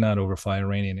cannot overfly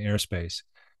Iranian airspace,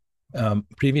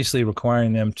 previously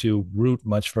requiring them to route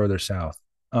much further south.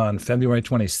 On February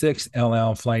 26th, El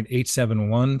Al Flight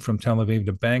 871 from Tel Aviv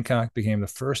to Bangkok became the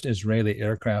first Israeli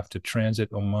aircraft to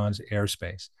transit Oman's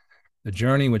airspace. The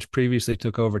journey, which previously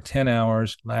took over 10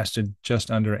 hours, lasted just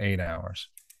under 8 hours.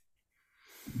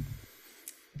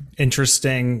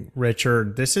 Interesting,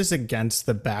 Richard. This is against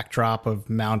the backdrop of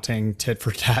mounting tit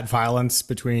for tat violence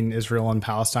between Israel and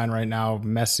Palestine right now.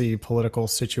 Messy political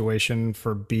situation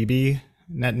for Bibi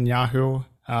Netanyahu,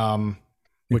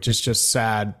 which is just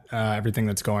sad. Everything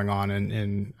that's going on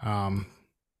in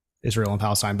Israel and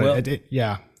Palestine. But Well,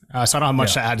 yeah, so I don't have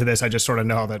much yeah. to add to this. I just sort of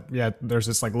know that there's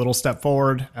this like little step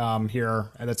forward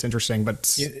here that's interesting.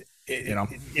 But you know,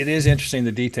 It is interesting,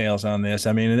 the details on this.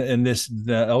 I mean, and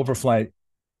the overflight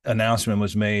announcement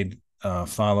was made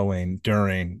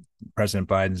during President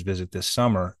Biden's visit this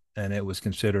summer, and it was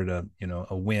considered a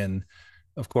win.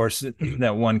 Of course,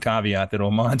 that one caveat that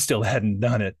Oman still hadn't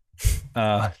done it,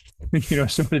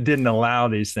 sort of didn't allow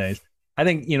these things. I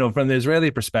think, from the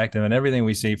Israeli perspective and everything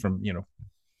we see from,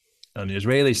 on the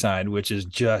Israeli side, which is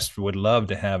just would love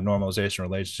to have normalization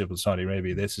relationship with Saudi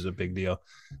Arabia. This is a big deal.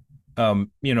 And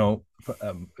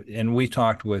we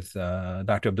talked with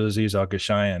Dr. Abdulaziz Al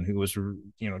Gashayan, who was,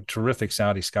 terrific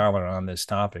Saudi scholar on this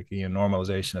topic,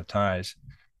 normalization of ties.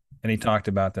 And he talked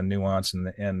about the nuance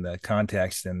and the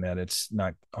context, and that it's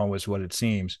not always what it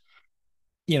seems.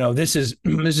 This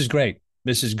is great.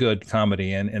 This is good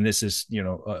comedy, and this is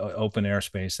open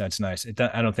airspace. That's nice.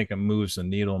 I don't think it moves the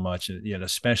needle much,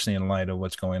 especially in light of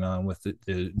what's going on with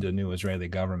the new Israeli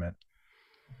government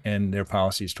and their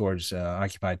policies towards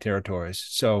occupied territories.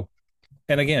 So,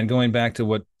 and again, going back to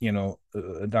what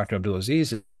Dr.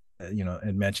 Abdulaziz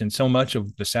had mentioned, so much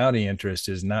of the Saudi interest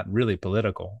is not really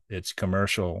political; it's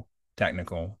commercial,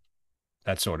 technical,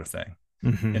 that sort of thing,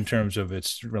 in terms of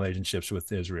its relationships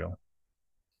with Israel.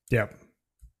 Yep.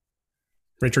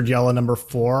 Richard Yella, number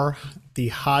 4. The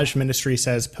Hajj Ministry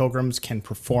says pilgrims can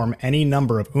perform any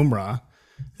number of Umrah.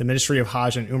 The Ministry of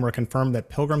Hajj and Umrah confirmed that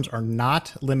pilgrims are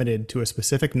not limited to a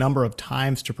specific number of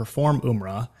times to perform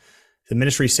Umrah. The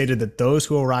ministry stated that those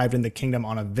who arrived in the kingdom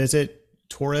on a visit,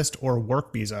 tourist, or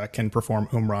work visa can perform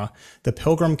Umrah. The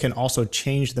pilgrim can also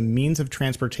change the means of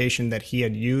transportation that he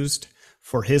had used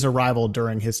for his arrival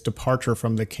during his departure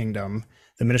from the kingdom.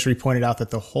 The ministry pointed out that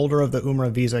the holder of the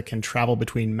Umrah visa can travel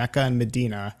between Mecca and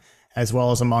Medina, as well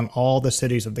as among all the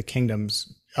cities of the kingdom,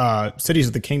 during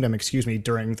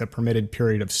the permitted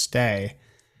period of stay.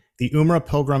 The Umrah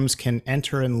pilgrims can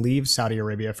enter and leave Saudi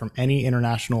Arabia from any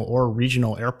international or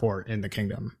regional airport in the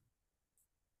kingdom.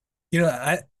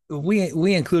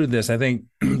 We included this, I think,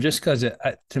 just because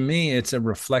to me it's a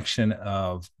reflection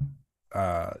of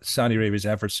Saudi Arabia's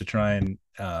efforts to try and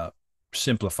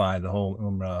simplify the whole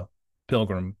Umrah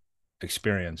pilgrim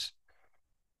experience.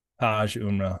 Hajj,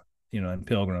 Umrah, and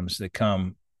pilgrims that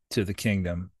come to the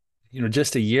kingdom.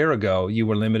 Just a year ago, you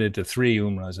were limited to 3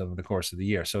 Umrahs over the course of the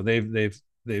year. So they've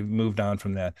moved on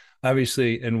from that.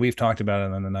 Obviously, and we've talked about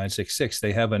it on the 966,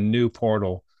 they have a new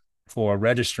portal for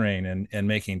registering and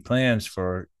making plans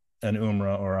for an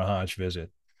Umrah or a Hajj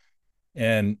visit.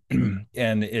 And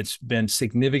and it's been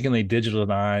significantly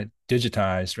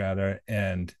digitized rather,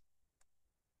 and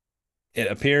it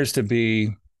appears to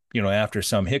be, after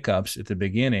some hiccups at the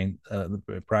beginning,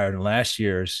 prior to last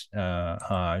year's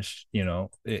Hajj,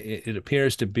 it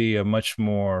appears to be a much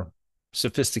more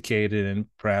sophisticated and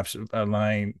perhaps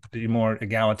allowing more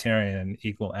egalitarian and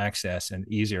equal access and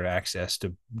easier access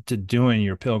to doing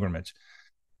your pilgrimage.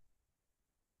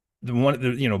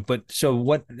 but so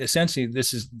what essentially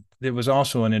this is, there was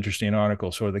also an interesting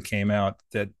article sort of that came out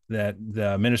that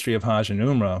the Ministry of Hajj and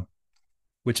Umrah,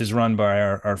 which is run by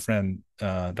our friend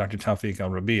Dr. Tawfiq Al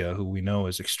Rabia, who we know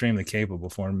is extremely capable,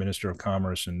 former Minister of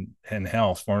Commerce and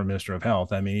Health, former Minister of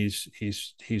Health. I mean,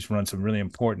 he's run some really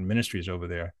important ministries over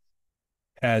there.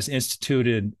 Has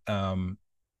instituted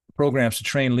programs to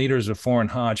train leaders of foreign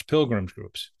Hajj pilgrims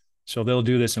groups. So they'll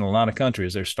do this in a lot of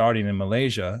countries. They're starting in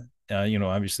Malaysia,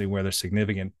 obviously where there's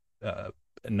significant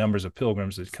numbers of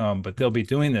pilgrims that come, but they'll be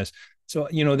doing this. So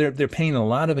they're paying a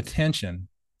lot of attention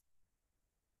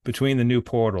between the new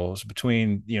portals,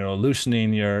 between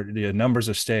loosening the numbers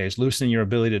of stays, loosening your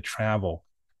ability to travel,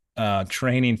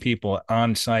 training people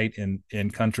on site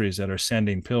in countries that are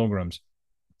sending pilgrims,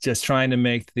 just trying to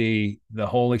make the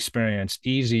whole experience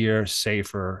easier,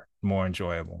 safer, more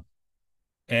enjoyable,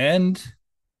 and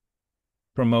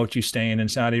promote you staying in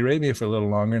Saudi Arabia for a little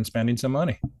longer and spending some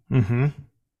money. Mm-hmm.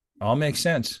 All makes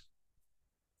sense.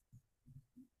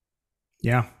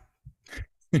 Yeah.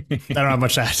 I don't have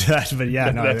much to add to that, but yeah,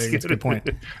 no, I think it's a good point.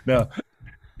 No.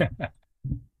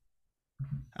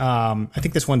 I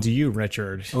think this one's you,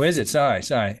 Richard. Oh, is it? Sorry.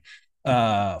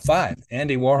 5.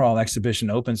 Andy Warhol exhibition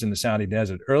opens in the Saudi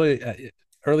desert. Early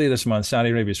this month, Saudi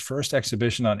Arabia's first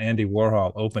exhibition on Andy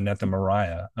Warhol opened at the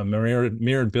Moriah, a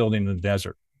mirrored building in the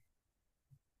desert.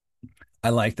 I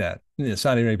like that.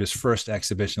 Saudi Arabia's first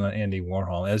exhibition on Andy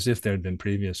Warhol, as if there had been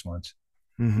previous ones.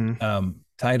 Mm-hmm.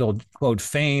 Titled, quote,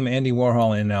 Fame Andy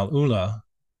Warhol in Al Ula,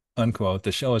 unquote.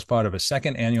 The show is part of a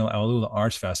second annual Al Ula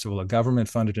Arts Festival, a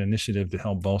government-funded initiative to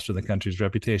help bolster the country's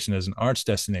reputation as an arts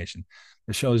destination.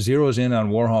 The show zeroes in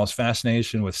on Warhol's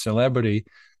fascination with celebrity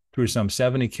through some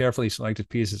 70 carefully selected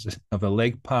pieces of the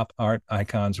late pop art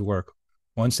icon's work.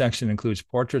 One section includes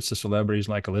portraits of celebrities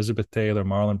like Elizabeth Taylor,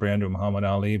 Marlon Brando, Muhammad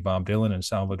Ali, Bob Dylan, and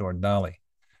Salvador Dali.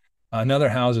 Another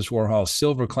houses Warhol's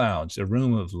Silver Clouds, a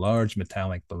room of large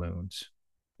metallic balloons.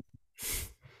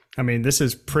 I mean, this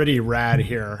is pretty rad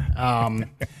here.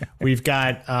 We've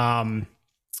got,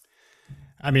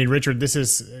 Richard, this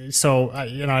is so,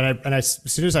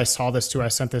 as soon as I saw this too, I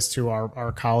sent this to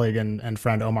our colleague and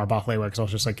friend Omar Bakhlewa, because I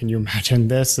was just like, can you imagine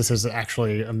this? This is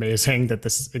actually amazing that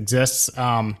this exists.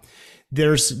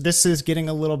 This is getting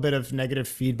a little bit of negative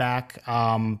feedback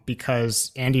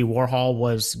because Andy Warhol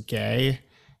was gay.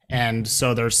 And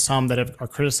so there's some that are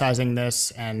criticizing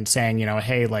this and saying,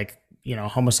 hey, like,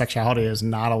 homosexuality is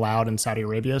not allowed in Saudi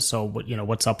Arabia. So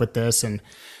what's up with this? And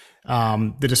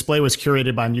the display was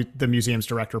curated by the museum's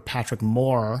director, Patrick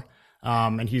Moore.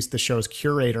 And he's the show's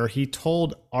curator. He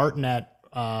tells ArtNet's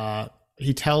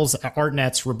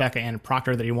Rebecca Ann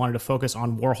Proctor that he wanted to focus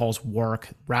on Warhol's work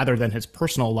rather than his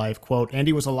personal life. Quote,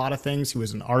 Andy was a lot of things. He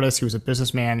was an artist. He was a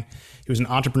businessman. He was an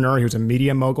entrepreneur. He was a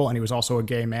media mogul. And he was also a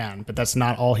gay man. But that's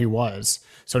not all he was.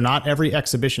 So not every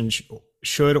exhibition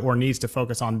should or needs to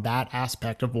focus on that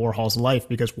aspect of Warhol's life,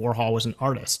 because Warhol was an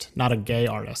artist, not a gay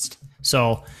artist.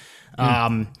 So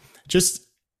just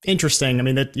interesting. I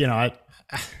mean,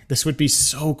 this would be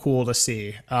so cool to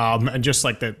see, and just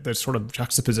like the sort of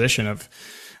juxtaposition of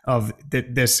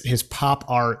his pop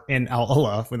art in Al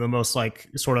Ula with the most like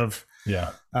sort of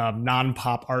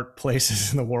non-pop art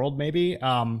places in the world, maybe.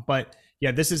 But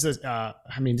yeah, this is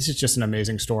this is just an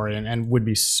amazing story and would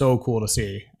be so cool to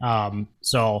see.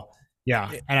 So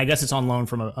yeah, and I guess it's on loan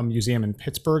from a museum in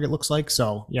Pittsburgh, it looks like.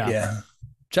 So yeah.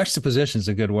 Juxtaposition is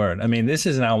a good word. I mean, this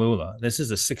is an Al Ula. This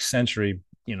is a 6th century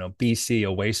BC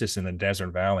oasis in the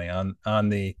desert valley on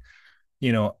the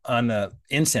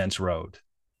incense road.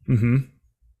 Mm-hmm.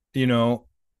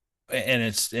 And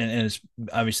it's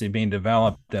obviously being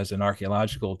developed as an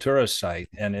archaeological tourist site,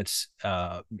 and it's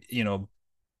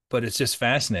but it's just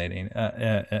fascinating.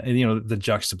 The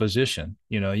juxtaposition.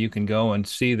 You can go and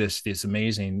see this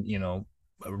amazing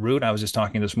route. I was just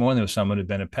talking this morning with someone who'd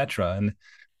been at Petra, and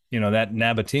that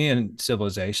Nabatean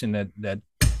civilization that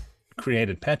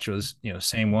created Petra's,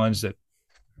 same ones that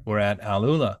were at Al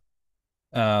Ula.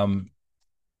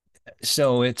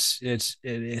 So it's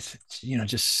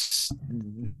just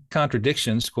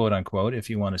contradictions, quote unquote, if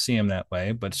you want to see them that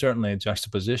way. But certainly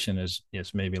juxtaposition is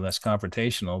maybe less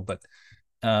confrontational, but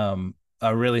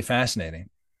are really fascinating.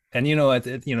 And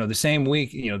the same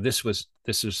week, this was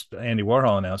Andy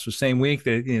Warhol announced. The same week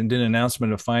they did an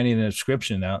announcement of finding an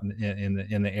inscription out in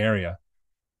the area.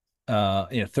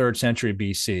 3rd century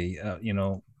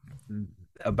BC,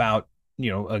 about,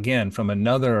 again, from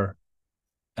another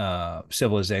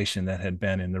civilization that had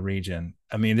been in the region.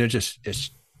 I mean, it's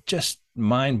just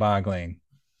mind boggling,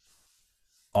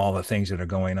 all the things that are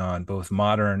going on, both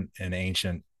modern and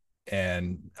ancient,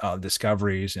 and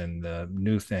discoveries and the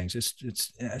new things.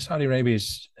 It's Saudi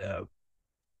Arabia's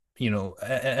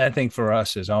I think for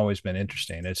us has always been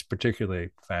interesting. It's particularly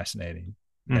fascinating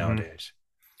Hmm. nowadays.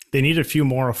 They need a few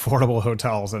more affordable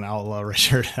hotels in Outlaw,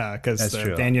 Richard, because That's the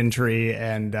true. Banyan Tree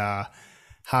and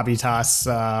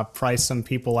Habitas price some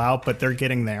people out, but they're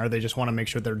getting there. They just want to make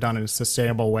sure they're done in a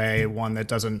sustainable way, one that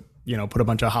doesn't, put a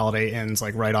bunch of Holiday Inns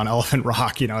like right on Elephant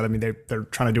Rock. I mean, they're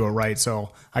trying to do it right.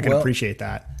 So I can Well, appreciate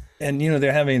that. and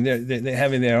they're having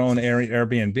their own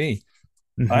Airbnb.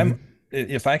 I'm Hmm.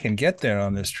 If I can get there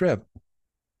on this trip,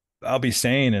 I'll be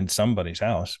staying in somebody's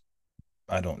house.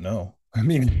 I don't know. I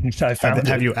mean, I found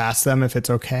Have it. you asked them if it's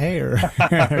okay, or are you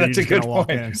That's a just gonna good walk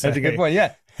in point. and That's a good say, point.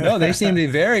 Yeah. No, they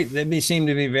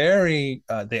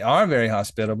are very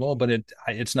hospitable, but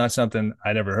it's not something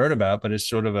I'd ever heard about, but it's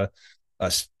sort of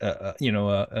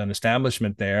an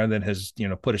establishment there that has,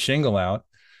 put a shingle out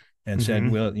and said,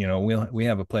 hmm, we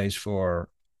have a place for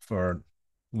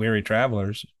weary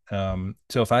travelers.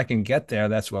 So if I can get there,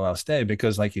 that's where I'll stay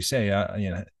because, like you say,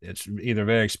 it's either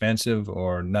very expensive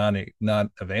or not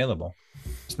available.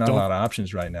 It's not a don't lot of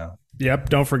options right now. Yep.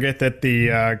 Don't forget that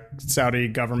the Saudi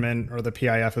government or the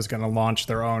PIF is going to launch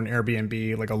their own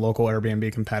Airbnb, like a local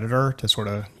Airbnb competitor to sort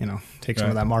of, take some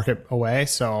of Right. that market away.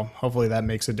 So hopefully that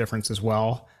makes a difference as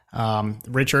well.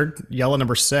 Richard, yellow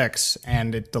number 6,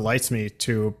 and it delights me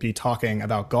to be talking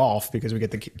about golf because we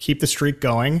get to keep the streak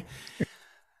going.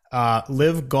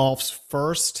 Live Golf's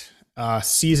first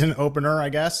season opener, I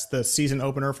guess. The season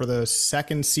opener for the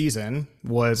second season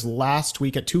was last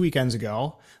week at 2 weekends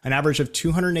ago, an average of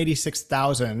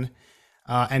 286,000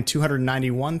 and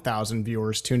 291,000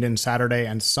 viewers tuned in Saturday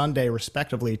and Sunday,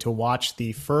 respectively, to watch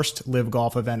the first Live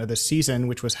Golf event of the season,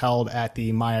 which was held at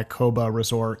the Mayakoba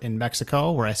Resort in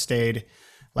Mexico, where I stayed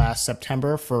last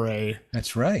September for a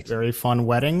That's right. very fun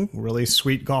wedding, really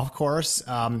sweet golf course.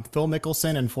 Phil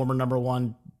Mickelson and former number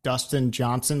one Dustin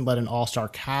Johnson led an all-star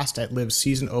cast at Live's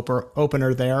season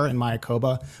opener there in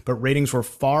Mayakoba, but ratings were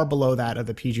far below that of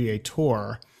the PGA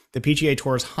Tour. The PGA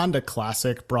Tour's Honda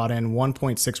Classic brought in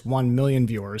 1.61 million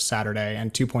viewers Saturday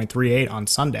and 2.38 on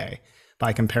Sunday,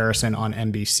 by comparison on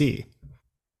NBC.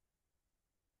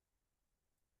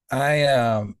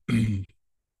 I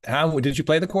How did you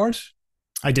play the course?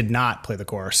 I did not play the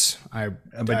course.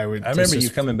 But I would I it's remember you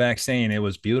just coming back saying it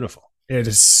was beautiful. It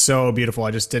is so beautiful.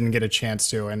 I just didn't get a chance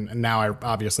to, and now I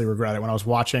obviously regret it. When I was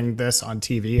watching this on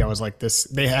TV, I was like, "This."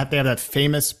 They have that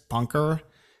famous bunker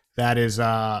that is,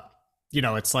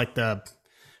 it's like the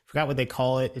forgot what they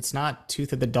call it. It's not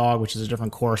Tooth of the Dog, which is a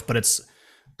different course, but it's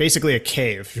basically a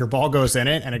cave. Your ball goes in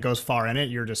it, and it goes far in it.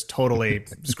 You're just totally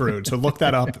screwed. So look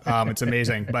that up. It's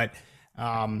amazing. But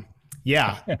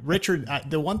yeah, Richard,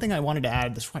 the one thing I wanted to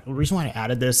add, the reason why I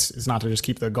added this is not to just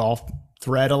keep the golf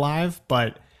thread alive,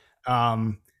 but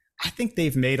I think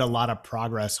they've made a lot of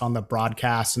progress on the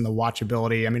broadcast and the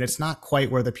watchability. I mean, it's not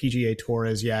quite where the PGA Tour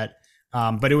is yet,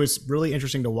 but it was really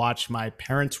interesting to watch. My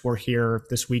parents were here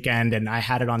this weekend, and I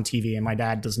had it on TV. And my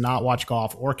dad does not watch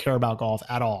golf or care about golf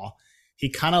at all. He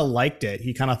kind of liked it.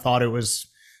 He kind of thought it was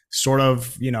sort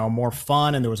of more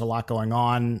fun, and there was a lot going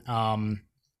on.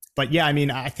 But yeah, I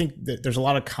mean, I think that there's a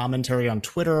lot of commentary on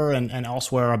Twitter and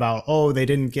elsewhere about, oh, they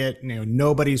didn't get,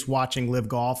 nobody's watching Live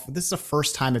Golf. This is the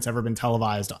first time it's ever been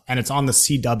televised, and it's on the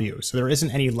CW. So there isn't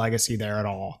any legacy there at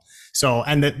all. So,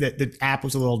 and the app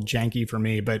was a little janky for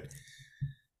me, but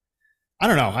I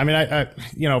don't know. I mean,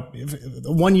 if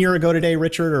 1 year ago today,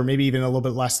 Richard, or maybe even a little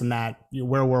bit less than that,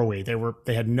 where were we?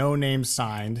 They had no names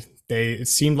signed. It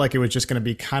seemed like it was just going to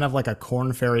be kind of like a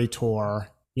Corn Ferry tour.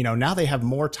 Now they have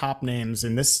more top names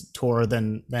in this tour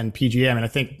than PGA. I mean, I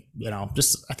think I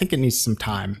think it needs some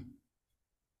time.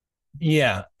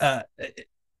 Yeah,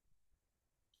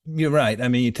 you're right. I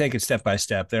mean, you take it step by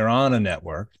step. They're on a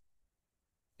network.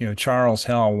 Charles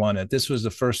Hell won it. This was the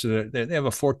first of they have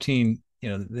a 14.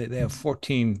 They have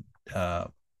 14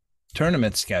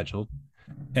 tournaments scheduled,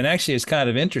 and actually, it's kind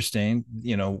of interesting.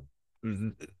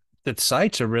 The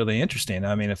sites are really interesting.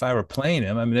 I mean, if I were playing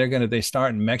them, I mean, they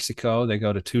start in Mexico, they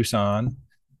go to Tucson,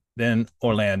 then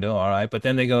Orlando, all right, but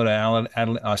then they go to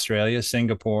Australia,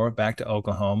 Singapore, back to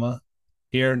Oklahoma,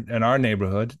 here in our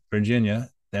neighborhood,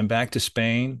 Virginia, then back to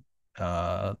Spain,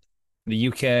 the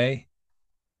UK,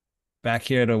 back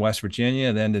here to West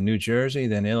Virginia, then to New Jersey,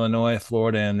 then Illinois,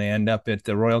 Florida, and they end up at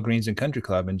the Royal Greens and Country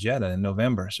Club in Jeddah in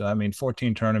November. So I mean,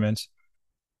 14 tournaments.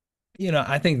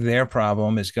 I think their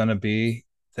problem is going to be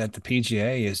that the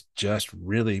PGA is just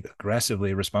really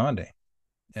aggressively responding,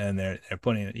 and they're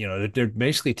putting, they're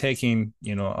basically taking,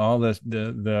 all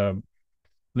the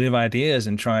live ideas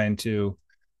and trying to,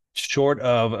 short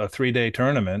of a 3-day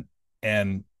tournament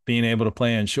and being able to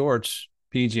play in shorts.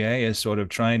 PGA is sort of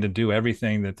trying to do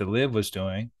everything that the live was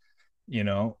doing,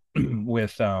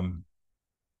 with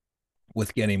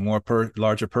with getting more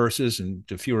larger purses and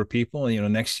to fewer people. You know,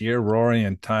 next year Rory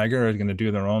and Tiger are going to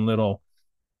do their own little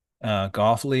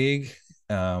golf league,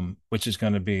 which is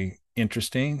going to be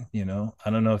interesting. You know, I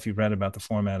don't know if you've read about the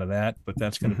format of that, but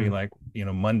that's going to be Mm-hmm. like, you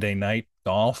know, Monday night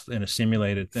golf in a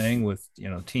simulated thing with, you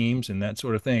know, teams and that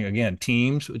sort of thing. Again,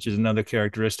 teams, which is another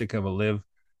characteristic of the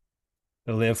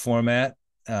live format.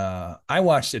 I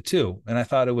watched it too, and I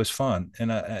thought it was fun.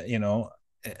 And you know,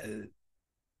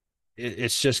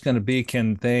 it's just going to be,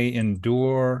 can they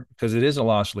endure, because it is a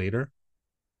loss leader.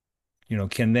 You know,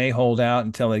 can they hold out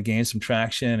until they gain some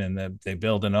traction and they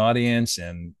build an audience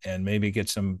and maybe get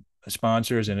some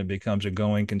sponsors and it becomes a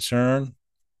going concern?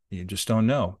 You just don't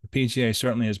know. The PGA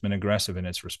certainly has been aggressive in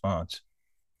its response.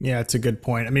 Yeah, it's a good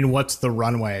point. I mean, what's the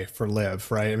runway for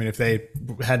Live, right? I mean, if they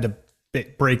had to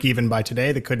break even by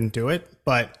today, they couldn't do it.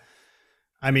 But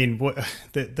I mean, what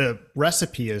the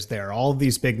recipe is there. All of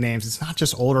these big names. It's not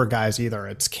just older guys either.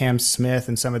 It's Cam Smith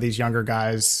and some of these younger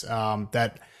guys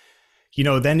that, you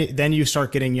know, then you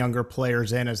start getting younger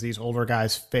players in as these older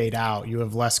guys fade out. You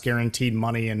have less guaranteed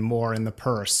money and more in the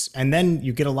purse. And then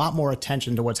you get a lot more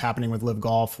attention to what's happening with Live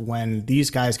Golf when these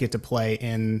guys get to play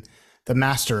in the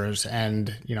Masters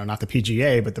and, you know, not the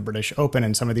PGA, but the British Open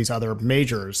and some of these other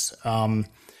majors.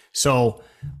 So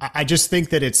I just think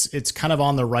that it's kind of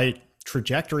on the right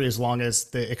trajectory as long as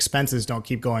the expenses don't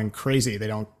keep going crazy. They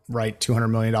don't write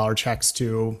 $200 million checks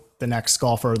to the next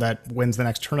golfer that wins the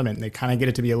next tournament. And they kind of get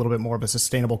it to be a little bit more of a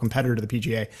sustainable competitor to the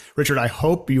PGA. Richard, I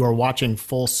hope you are watching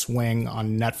Full Swing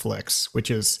on Netflix, which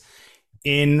is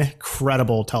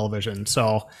incredible television.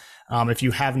 So if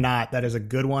you have not, that is a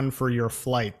good one for your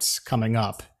flights coming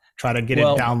up. Try to get it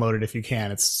downloaded if you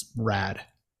can. It's rad.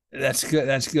 That's good.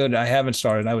 That's good. I haven't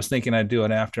started. I was thinking I'd do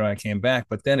it after I came back,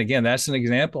 but then again, that's an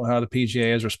example of how the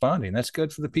PGA is responding. That's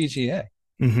good for the PGA.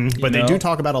 Mm-hmm. But they do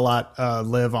talk about a lot,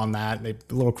 Live on that. They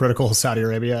a little critical of Saudi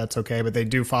Arabia. It's okay, but they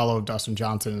do follow Dustin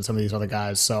Johnson and some of these other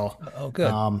guys. So,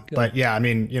 good. But yeah, I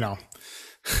mean, you know,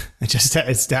 it's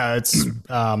as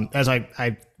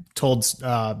I told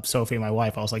Sophie, my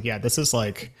wife, I was like, yeah, this is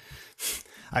like,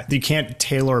 you can't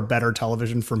tailor better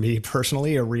television for me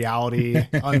personally. A reality,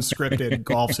 unscripted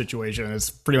golf situation is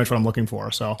pretty much what I'm looking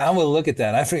for. So I will look at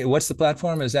that. I forget, what's the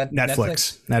platform? Is that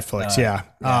Netflix, yeah.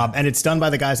 And it's done by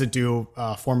the guys that do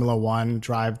Formula One,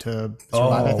 Drive to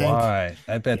Survive. I think. All right.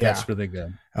 I bet that's really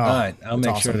good. All right, I'll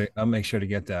make sure to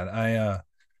get that.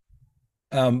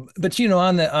 But you know,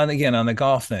 on the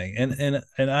golf thing, and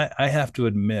I have to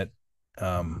admit,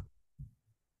 I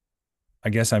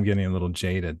guess I'm getting a little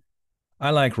jaded. I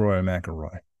like Rory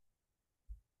McIlroy.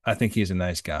 I think he's a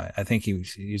nice guy. I think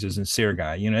he's a sincere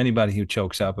guy. You know, anybody who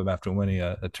chokes up after winning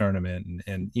a tournament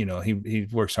and you know, he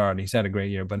works hard. He's had a great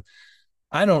year, but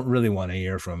I don't really want to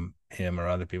hear from him or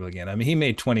other people again. I mean, he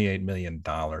made $28 million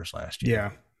last year.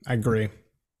 Yeah, I agree.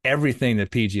 Everything that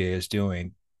PGA is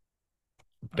doing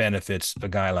benefits a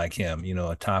guy like him, you know,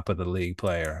 a top of the league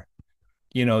player.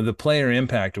 You know, the Player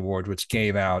Impact Award, which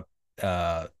gave out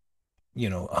you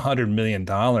know, $100 million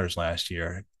last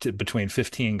year between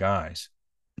 15 guys,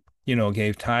 you know,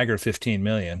 gave Tiger 15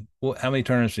 million. Well, how many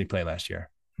tournaments did he play last year?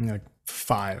 Like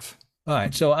 5. All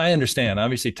right. So I understand.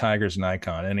 Obviously, Tiger's an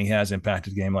icon and he has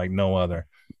impacted the game like no other.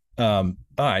 All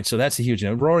right. So that's a huge.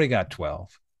 Rory got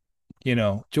 12. You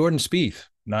know, Jordan Spieth,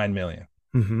 9 million.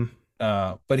 Mm-hmm.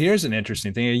 But here's an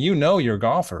interesting thing. You know, your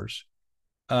golfers.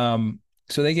 So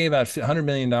they gave out $100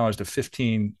 million to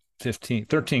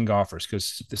 13 golfers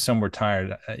because some were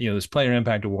tired. You know, this Player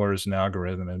Impact Award is an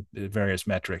algorithm and various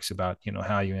metrics about, you know,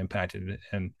 how you impacted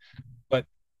it. But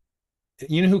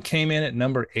you know who came in at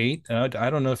number 8? I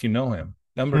don't know if you know him.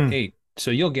 Number 8.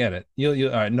 So you'll get it. You'll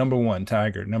all right, number 1,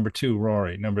 Tiger. Number 2,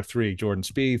 Rory. Number 3, Jordan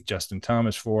Spieth. Justin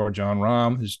Thomas. 4, John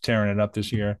Rahm, who's tearing it up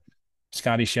this year.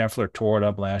 Scotty Scheffler tore it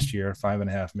up last year,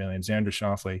 $5.5 million. Xander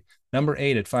Schauffele, number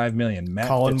 8 at $5 million.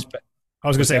 I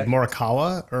was going to say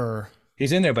Morikawa or.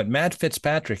 He's in there, but Matt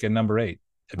Fitzpatrick at number 8.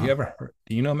 Have you ever heard?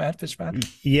 Do you know Matt Fitzpatrick?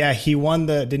 Yeah,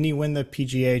 didn't he win the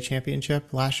PGA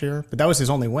championship last year? But that was his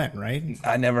only win, right?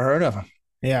 I never heard of him.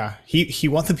 Yeah, he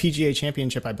won the PGA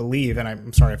championship, I believe. And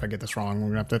I'm sorry if I get this wrong.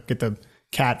 We're going to have to get the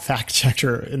cat fact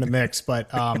checker in the mix.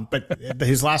 But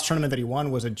his last tournament that he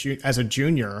won was as a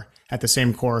junior at the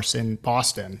same course in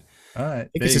Boston. All right. I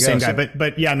think it's the same guy.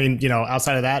 But yeah, I mean, you know,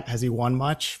 outside of that, has he won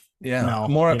much? Yeah. No,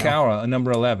 Morikawa,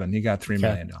 number 11, he got $3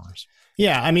 million.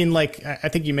 Yeah, I mean, like, I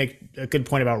think you make a good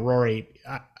point about Rory.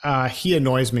 He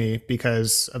annoys me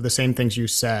because of the same things you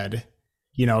said.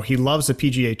 You know, he loves the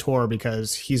PGA Tour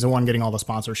because he's the one getting all the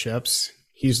sponsorships.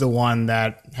 He's the one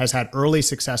that has had early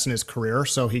success in his career,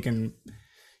 so he can,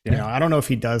 you know, I don't know if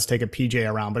he does take a PJ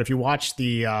around, but if you watch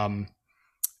the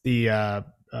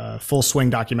Full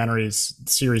Swing documentaries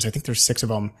series. I think there's 6 of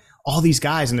them. All these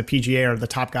guys in the PGA are the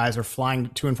top guys are flying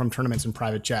to and from tournaments in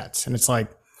private jets. And it's like,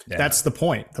 that's the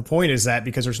point. The point is that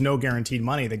because there's no guaranteed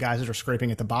money, the guys that are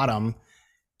scraping at the bottom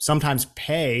sometimes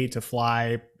pay to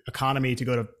fly economy to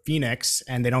go to Phoenix,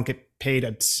 and they don't get paid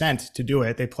a cent to do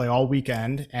it. They play all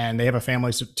weekend and they have a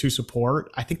family to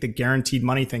support. I think the guaranteed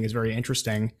money thing is very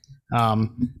interesting.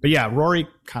 But yeah, Rory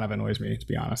kind of annoys me, to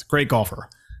be honest. Great golfer.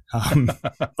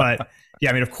 But yeah,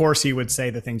 I mean, of course he would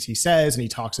say the things he says, and he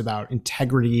talks about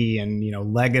integrity and,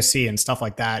 legacy and stuff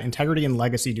like that. Integrity and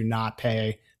legacy do not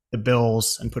pay the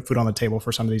bills and put food on the table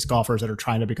for some of these golfers that are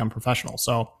trying to become professional.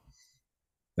 So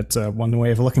that's one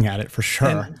way of looking at it for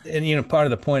sure. And part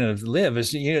of the point of LIV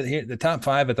is, the top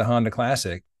 5 at the Honda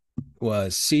Classic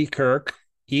was C. Kirk,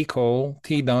 E. Cole,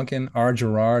 T. Duncan, R.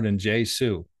 Gerard, and J.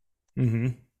 Sue. Mm-hmm.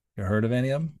 You heard of any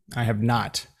of them? I have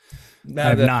not.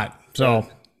 So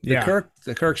the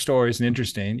Kirk story is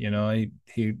interesting.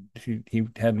 He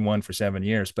hadn't won for 7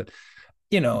 years, but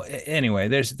anyway,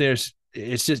 it's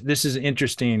just, this is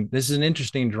interesting. This is an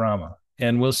interesting drama,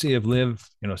 and we'll see if LIV,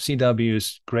 CW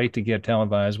is great to get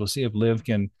televised. We'll see if LIV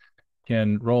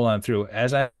can roll on through.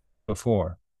 As I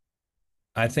before,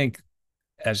 I think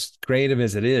as creative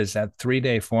as it is, that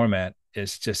 3-day format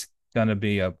is just going to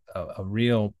be a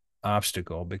real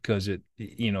obstacle, because if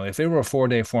it were a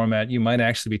 4-day format, you might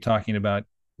actually be talking about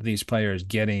these players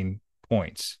getting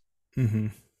points. Mm-hmm.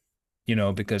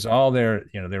 Because all their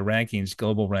rankings,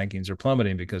 global rankings, are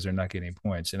plummeting because they're not getting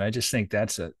points. And I just think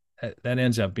that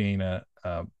ends up being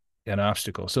an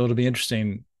obstacle. So it'll be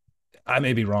interesting. I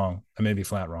may be wrong. I may be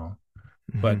flat wrong,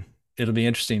 but it'll be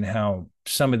interesting how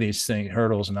some of these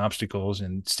hurdles and obstacles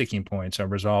and sticking points are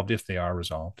resolved, if they are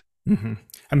resolved. Mm-hmm.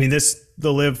 I mean,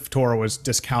 the LIV Tour was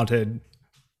discounted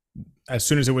as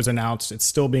soon as it was announced. It's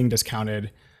still being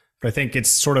discounted, but I think it's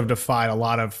sort of defied a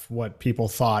lot of what people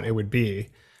thought it would be.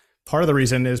 Part of the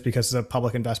reason is because it's a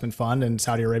public investment fund, and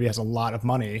Saudi Arabia has a lot of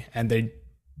money, and they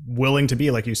willing to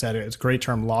be, like you said, it's a great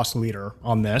term, loss leader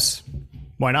on this.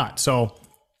 Why not? So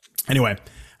anyway,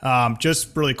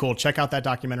 just really cool. Check out that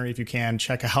documentary if you can.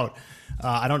 Check out,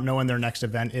 I don't know when their next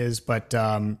event is, but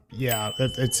yeah,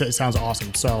 it sounds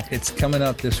awesome. So it's coming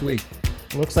up this week.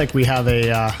 Looks like we have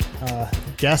a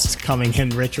guest coming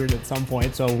in, Richard, at some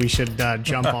point, so we should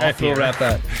jump off here. We'll wrap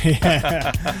that.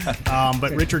 Yeah.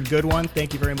 But Richard, good one.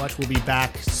 Thank you very much. We'll be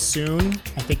back soon,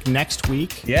 I think next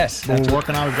week. Yes. We're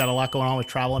working on, we've got a lot going on with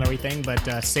travel and everything,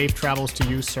 but safe travels to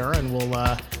you, sir, and we'll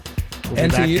be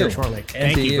back here shortly.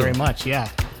 Thank you very much. Yeah.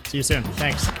 See you soon.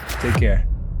 Thanks. Take care.